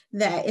make,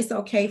 that it's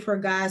okay for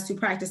guys to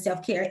practice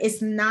self-care.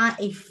 It's not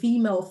a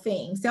female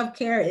thing.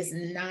 Self-care is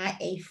not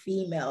a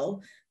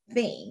female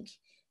thing.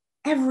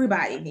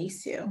 Everybody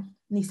needs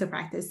to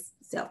practice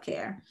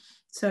self-care.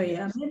 So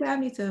yeah, maybe I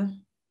need to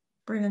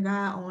bring a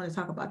guy on to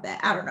talk about that.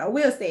 I don't know.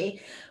 We'll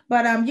see.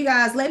 But you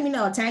guys, let me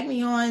know. Tag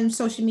me on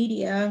social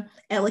media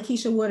at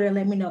LaKitia Woodard.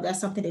 Let me know if that's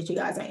something that you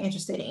guys are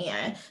interested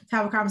in. To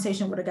have a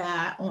conversation with a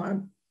guy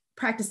on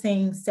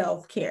practicing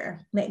self-care.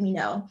 Let me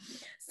know.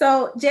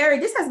 So, Jerry,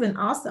 this has been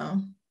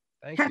awesome.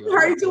 Have you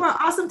heard you are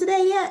awesome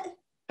today yet?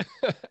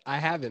 I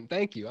haven't.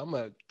 Thank you. I'm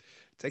going to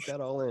take that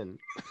all in.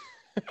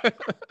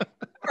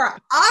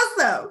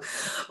 Awesome.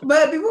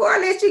 But before I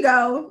let you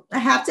go, I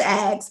have to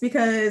ask,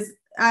 because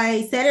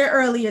I said it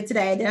earlier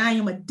today that I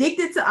am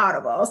addicted to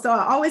Audible. So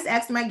I always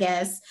ask my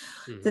guests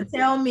to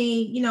tell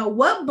me,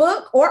 what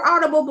book or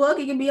Audible book,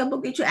 it can be a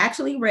book that you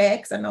actually read,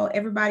 because I know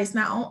everybody's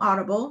not on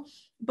Audible,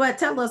 but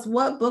tell us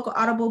what book or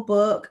Audible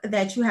book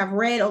that you have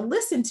read or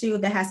listened to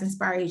that has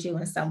inspired you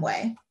in some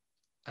way.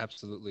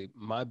 Absolutely.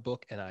 My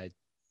book, and I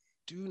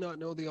do not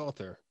know the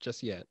author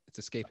just yet. It's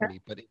escaping me,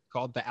 but it's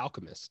called The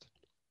Alchemist.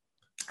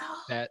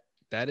 Oh.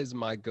 That is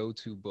my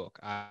go-to book.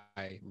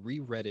 I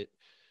reread it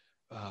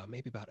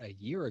maybe about a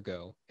year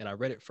ago, and I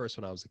read it first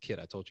when I was a kid.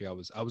 I told you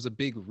I was a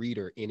big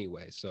reader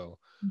anyway. So,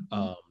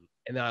 and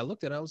then I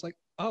looked at it, I was like,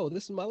 oh,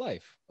 this is my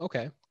life.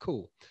 Okay,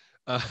 cool.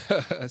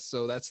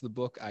 So that's the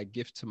book I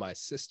gift to my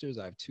sisters.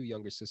 I have 2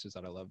 younger sisters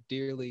that I love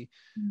dearly.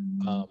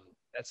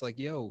 That's like,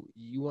 yo,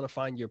 you want to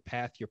find your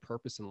path, your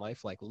purpose in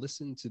life, like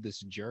listen to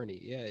this journey.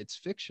 Yeah, it's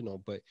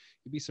fictional, but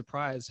you'd be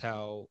surprised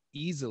how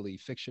easily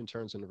fiction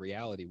turns into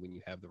reality when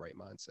you have the right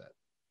mindset.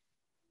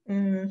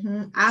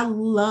 I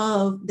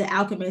love The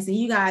Alchemist, and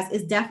you guys,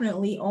 it's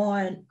definitely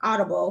on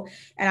Audible,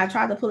 and I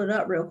tried to pull it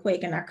up real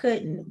quick and I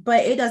couldn't,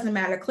 but it doesn't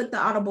matter. Click the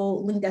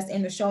Audible link that's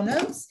in the show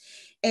notes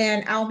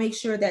and I'll make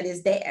sure that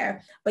it's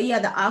there. But yeah,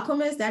 The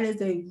Alchemist, that's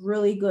a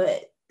really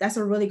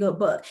good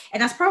book,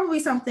 and that's probably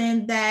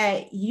something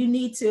that you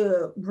need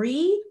to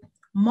read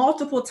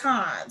multiple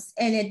times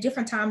and at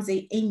different times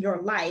in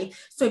your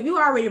life. So if you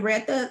already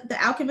read the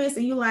Alchemist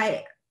and you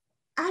like,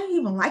 I didn't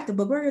even like the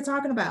book, what are you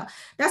talking about?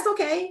 That's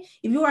okay.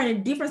 If you are in a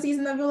different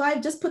season of your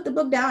life, just put the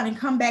book down and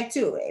come back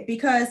to it,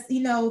 because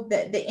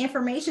the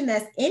information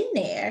that's in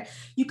there,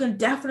 you can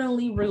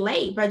definitely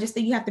relate, but I just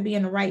think you have to be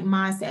in the right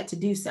mindset to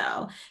do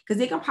so,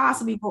 because it can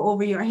possibly go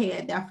over your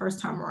head that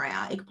first time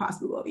around. It could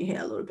possibly go over your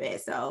head a little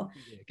bit. So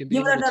give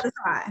it another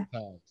try.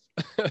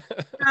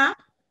 Huh?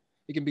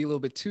 It can be a little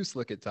bit too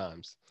slick at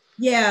times.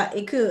 Yeah,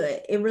 it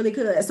could. It really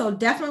could. So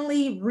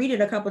definitely read it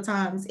a couple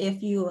times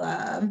if you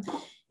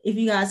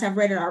guys have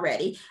read it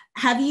already.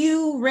 Have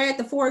you read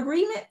The 4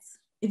 Agreements?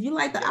 If you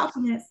like The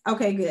Alchemist,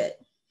 okay, good.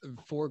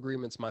 4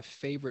 Agreements, my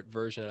favorite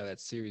version of that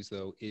series,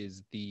 though,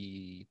 is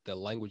the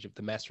language of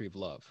the mastery of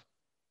love.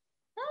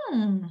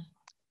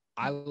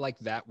 I like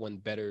that one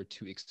better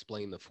to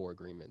explain the 4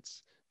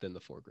 Agreements than the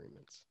 4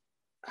 Agreements.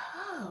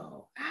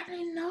 Oh, I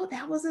didn't know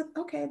that was the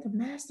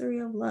mastery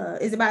of love.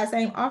 Is it by the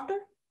same author?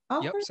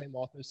 Yep, same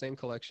author, same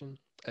collection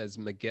as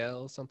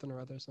Miguel something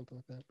or other, something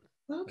like that.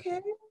 Okay.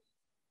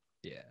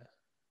 Yeah.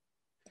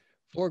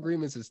 4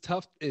 Agreements is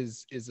tough,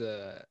 is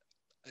a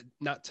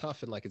not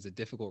tough and like it's a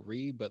difficult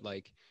read, but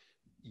like,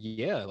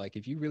 yeah, like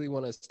if you really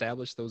want to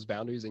establish those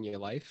boundaries in your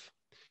life,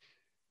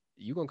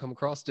 you're gonna come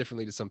across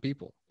differently to some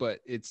people, but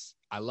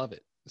I love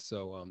it.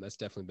 So that's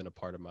definitely been a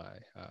part of my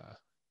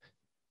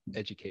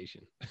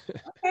education.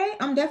 Okay,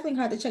 I'm definitely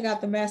going to check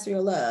out the Mastery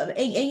of Love.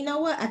 And you know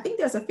what? I think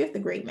there's a fifth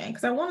agreement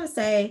because I want to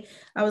say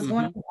I was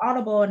going Hmm. to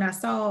Audible and I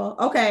saw,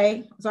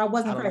 okay, so I I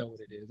wasn't don't correct. know what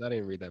it is. I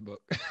didn't read that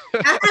book. I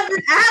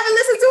haven't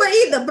listened to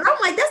it either, but I'm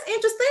like, that's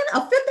interesting.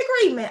 A fifth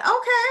agreement.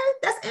 Okay,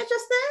 that's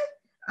interesting.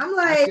 I'm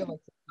I like, feel like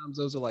sometimes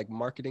those are like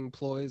marketing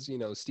ploys. You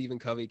know, Stephen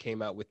Covey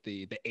came out with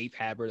the eighth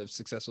habit of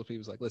successful people. He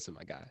was like, listen,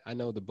 my guy, I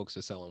know the books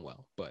are selling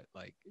well, but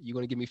like, you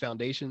gonna give me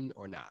foundation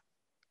or not?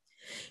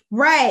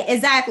 right,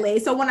 exactly.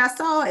 So when I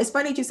saw, it's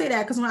funny that you say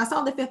that because when I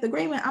saw the fifth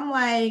agreement, I'm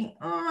like,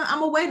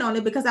 I'm gonna wait on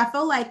it because I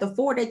feel like the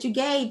four that you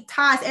gave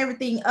ties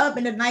everything up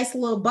in a nice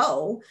little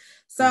bow. Hmm.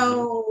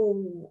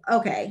 So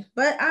okay,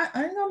 but I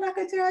ain't gonna knock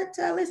it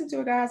till I listen to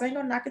it, guys. I ain't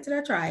gonna knock it till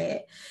I try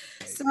it.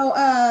 Right.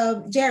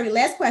 So, Jerry,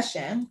 last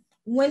question.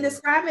 When Sure.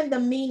 describing the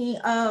meaning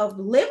of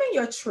living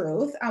your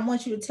truth, I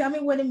want you to tell me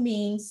what it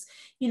means,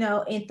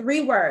 in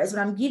 3 words.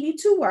 But I'm give you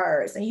 2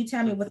 words, and you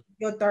tell me what Hmm.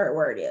 your third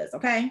word is.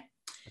 Okay.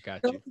 I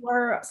got Those you.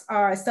 words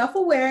are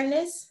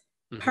self-awareness,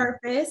 Hmm.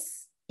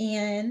 purpose,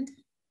 and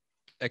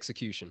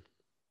Execution.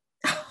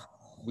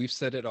 We've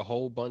said it a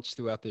whole bunch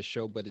throughout this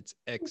show, but it's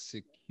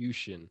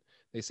execution.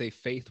 They say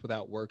faith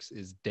without works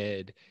is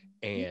dead,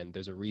 and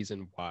there's a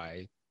reason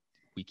why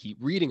we keep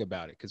reading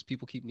about it because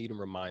people keep needing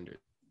reminders.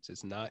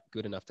 It's not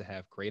good enough to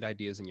have great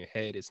ideas in your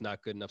head. It's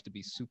not good enough to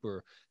be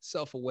super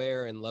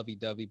self-aware and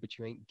lovey-dovey, but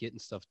you ain't getting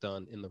stuff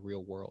done in the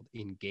real world.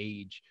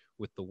 Engage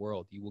with the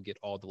world. You will get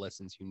all the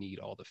lessons you need,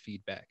 all the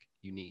feedback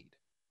you need.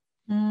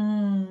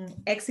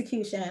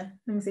 execution.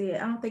 Let me see. I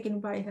don't think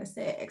anybody has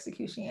said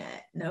execution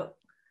yet. Nope.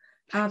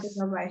 I don't think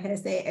Nice. nobody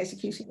has said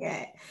execution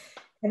yet.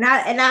 And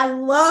I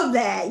love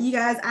that, you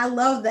guys. I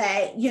love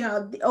that.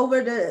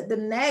 Over the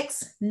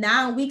next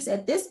 9 weeks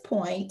at this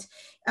point,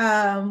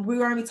 we're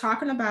going to be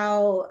talking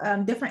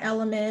about different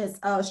elements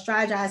of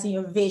strategizing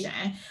your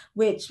vision,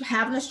 which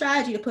having a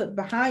strategy to put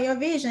behind your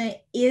vision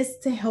is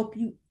to help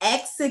you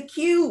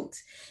execute.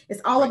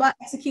 It's all Right. about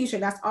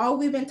execution. That's all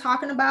we've been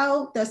talking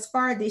about thus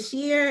far this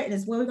year, and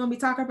it's what we're going to be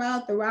talking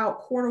about throughout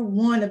quarter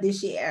 1 of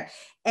this year.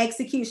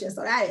 Execution.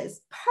 So that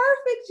is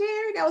perfect,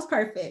 Jerry. That was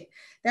perfect.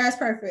 That's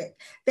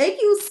perfect.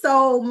 Thank you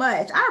so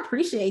much. I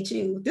appreciate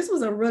you. This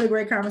was a really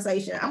great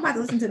conversation. I'm about to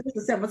listen to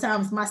this several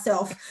times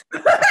myself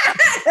because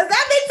I've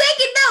been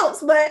taking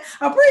notes, but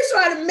I'm pretty sure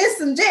I missed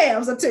some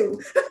jams or two.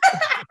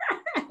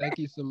 Thank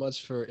you so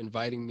much for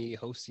inviting me,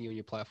 hosting you on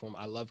your platform.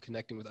 I love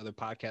connecting with other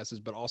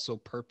podcasters, but also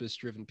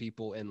purpose-driven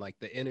people, and like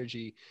the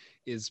energy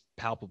is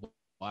palpable.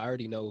 I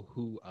already know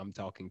who I'm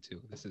talking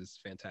to. This is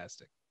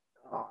fantastic.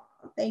 Oh,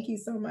 thank you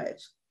so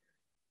much.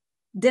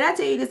 Did I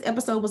tell you this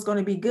episode was going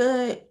to be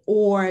good,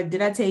 or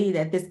did I tell you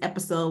that this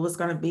episode was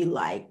going to be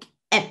like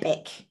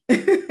epic?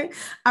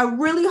 I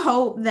really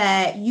hope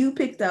that you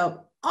picked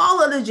up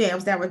all of the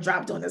gems that were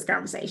dropped on this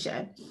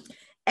conversation.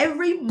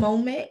 Every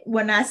moment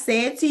when I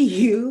said to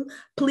you,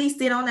 please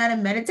sit on that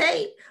and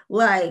meditate,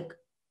 like,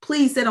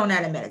 please sit on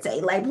that and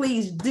meditate. Like,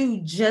 please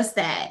do just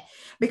that.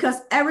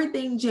 Because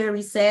everything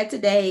Jerry said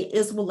today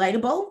is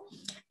relatable,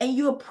 and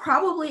you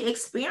probably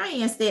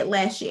experienced it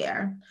last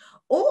year.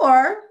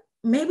 Or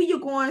maybe you're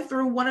going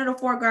through one of the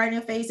 4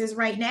 gardening phases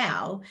right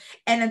now.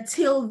 And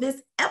until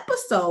this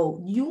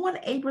episode, you weren't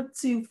able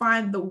to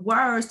find the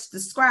words to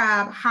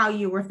describe how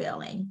you were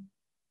feeling.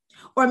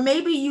 Or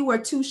maybe you were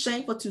too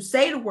shameful to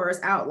say the words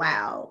out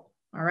loud.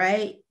 All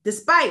right.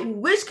 Despite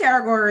which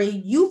category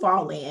you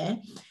fall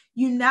in,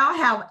 you now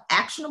have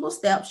actionable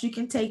steps you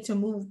can take to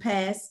move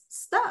past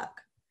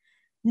stuck.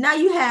 Now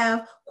you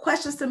have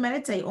questions to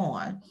meditate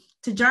on,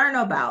 to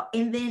journal about,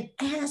 and then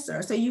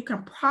answer so you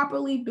can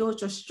properly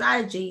build your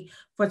strategy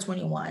for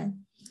 21.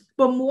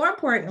 But more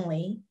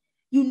importantly,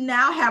 you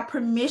now have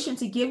permission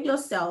to give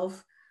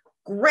yourself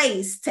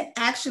grace to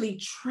actually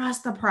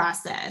trust the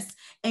process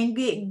and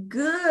get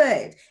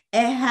good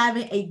at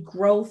having a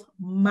growth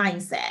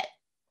mindset.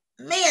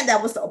 Man,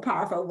 that was so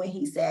powerful when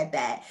he said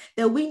that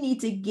we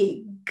need to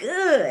get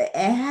good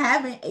at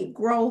having a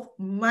growth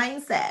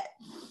mindset.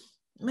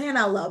 Man,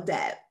 I love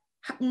that.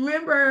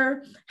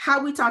 Remember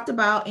how we talked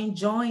about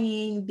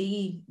enjoying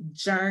the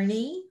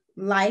journey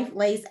life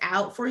lays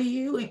out for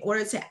you in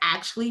order to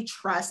actually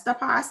trust the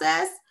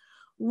process?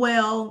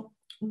 Well,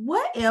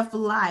 what if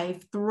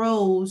life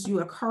throws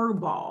you a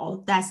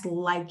curveball that's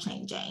life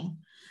changing?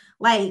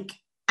 Like,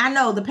 I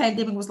know the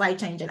pandemic was life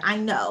changing, I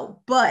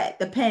know, but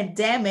the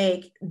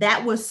pandemic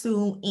that was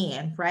soon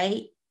in,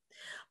 right?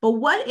 But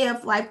what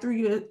if life threw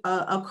you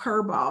a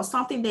curveball,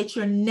 something that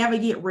you'll never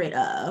get rid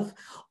of,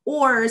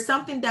 or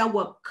something that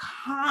will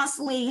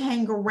constantly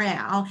hang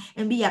around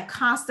and be a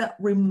constant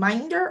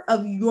reminder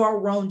of your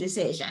wrong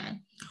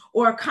decision,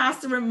 or a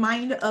constant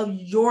reminder of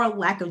your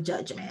lack of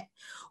judgment,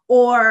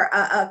 or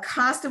a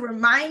constant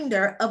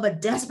reminder of a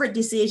desperate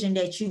decision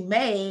that you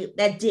made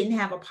that didn't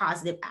have a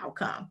positive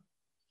outcome?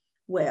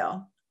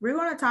 Well, we're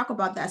going to talk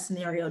about that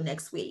scenario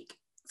next week.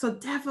 So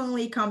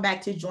definitely come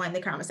back to join the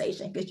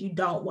conversation because you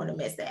don't want to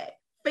miss that.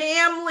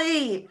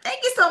 Family, thank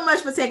you so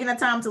much for taking the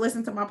time to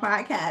listen to my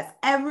podcast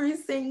every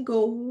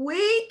single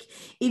week.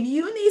 If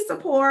you need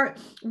support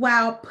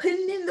while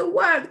putting in the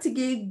work to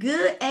get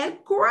good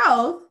at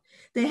growth,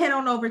 then head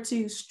on over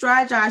to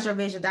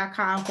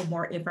strategizeyourvision.com for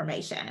more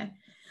information.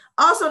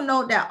 Also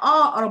note that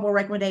all Audible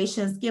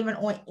recommendations given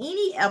on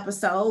any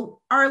episode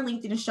are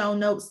linked in the show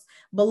notes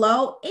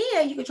below,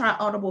 and you can try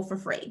Audible for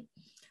free.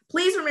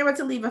 Please remember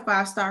to leave a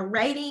 5-star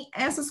rating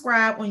and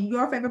subscribe on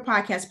your favorite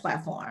podcast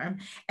platform.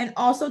 And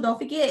also don't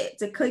forget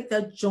to click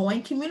the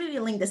join community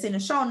link that's in the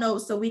show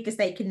notes so we can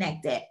stay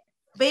connected.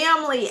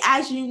 Family,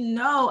 as you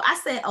know, I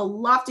set a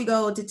lofty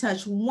goal to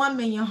touch 1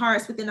 million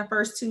hearts within the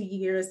first 2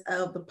 years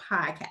of the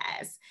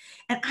podcast.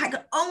 And I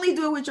can only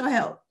do it with your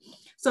help.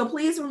 So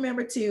please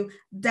remember to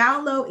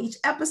download each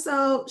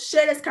episode,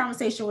 share this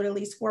conversation with at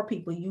least 4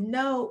 people you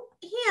know,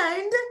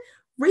 and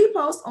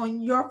repost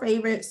on your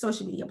favorite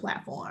social media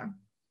platform.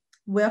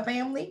 Well,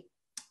 family,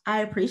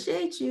 I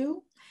appreciate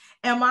you,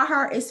 and my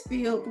heart is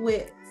filled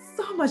with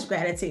so much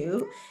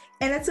gratitude.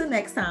 And until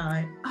next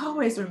time,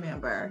 always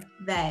remember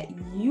that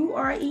you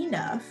are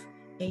enough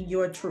and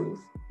your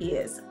truth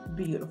is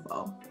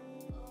beautiful.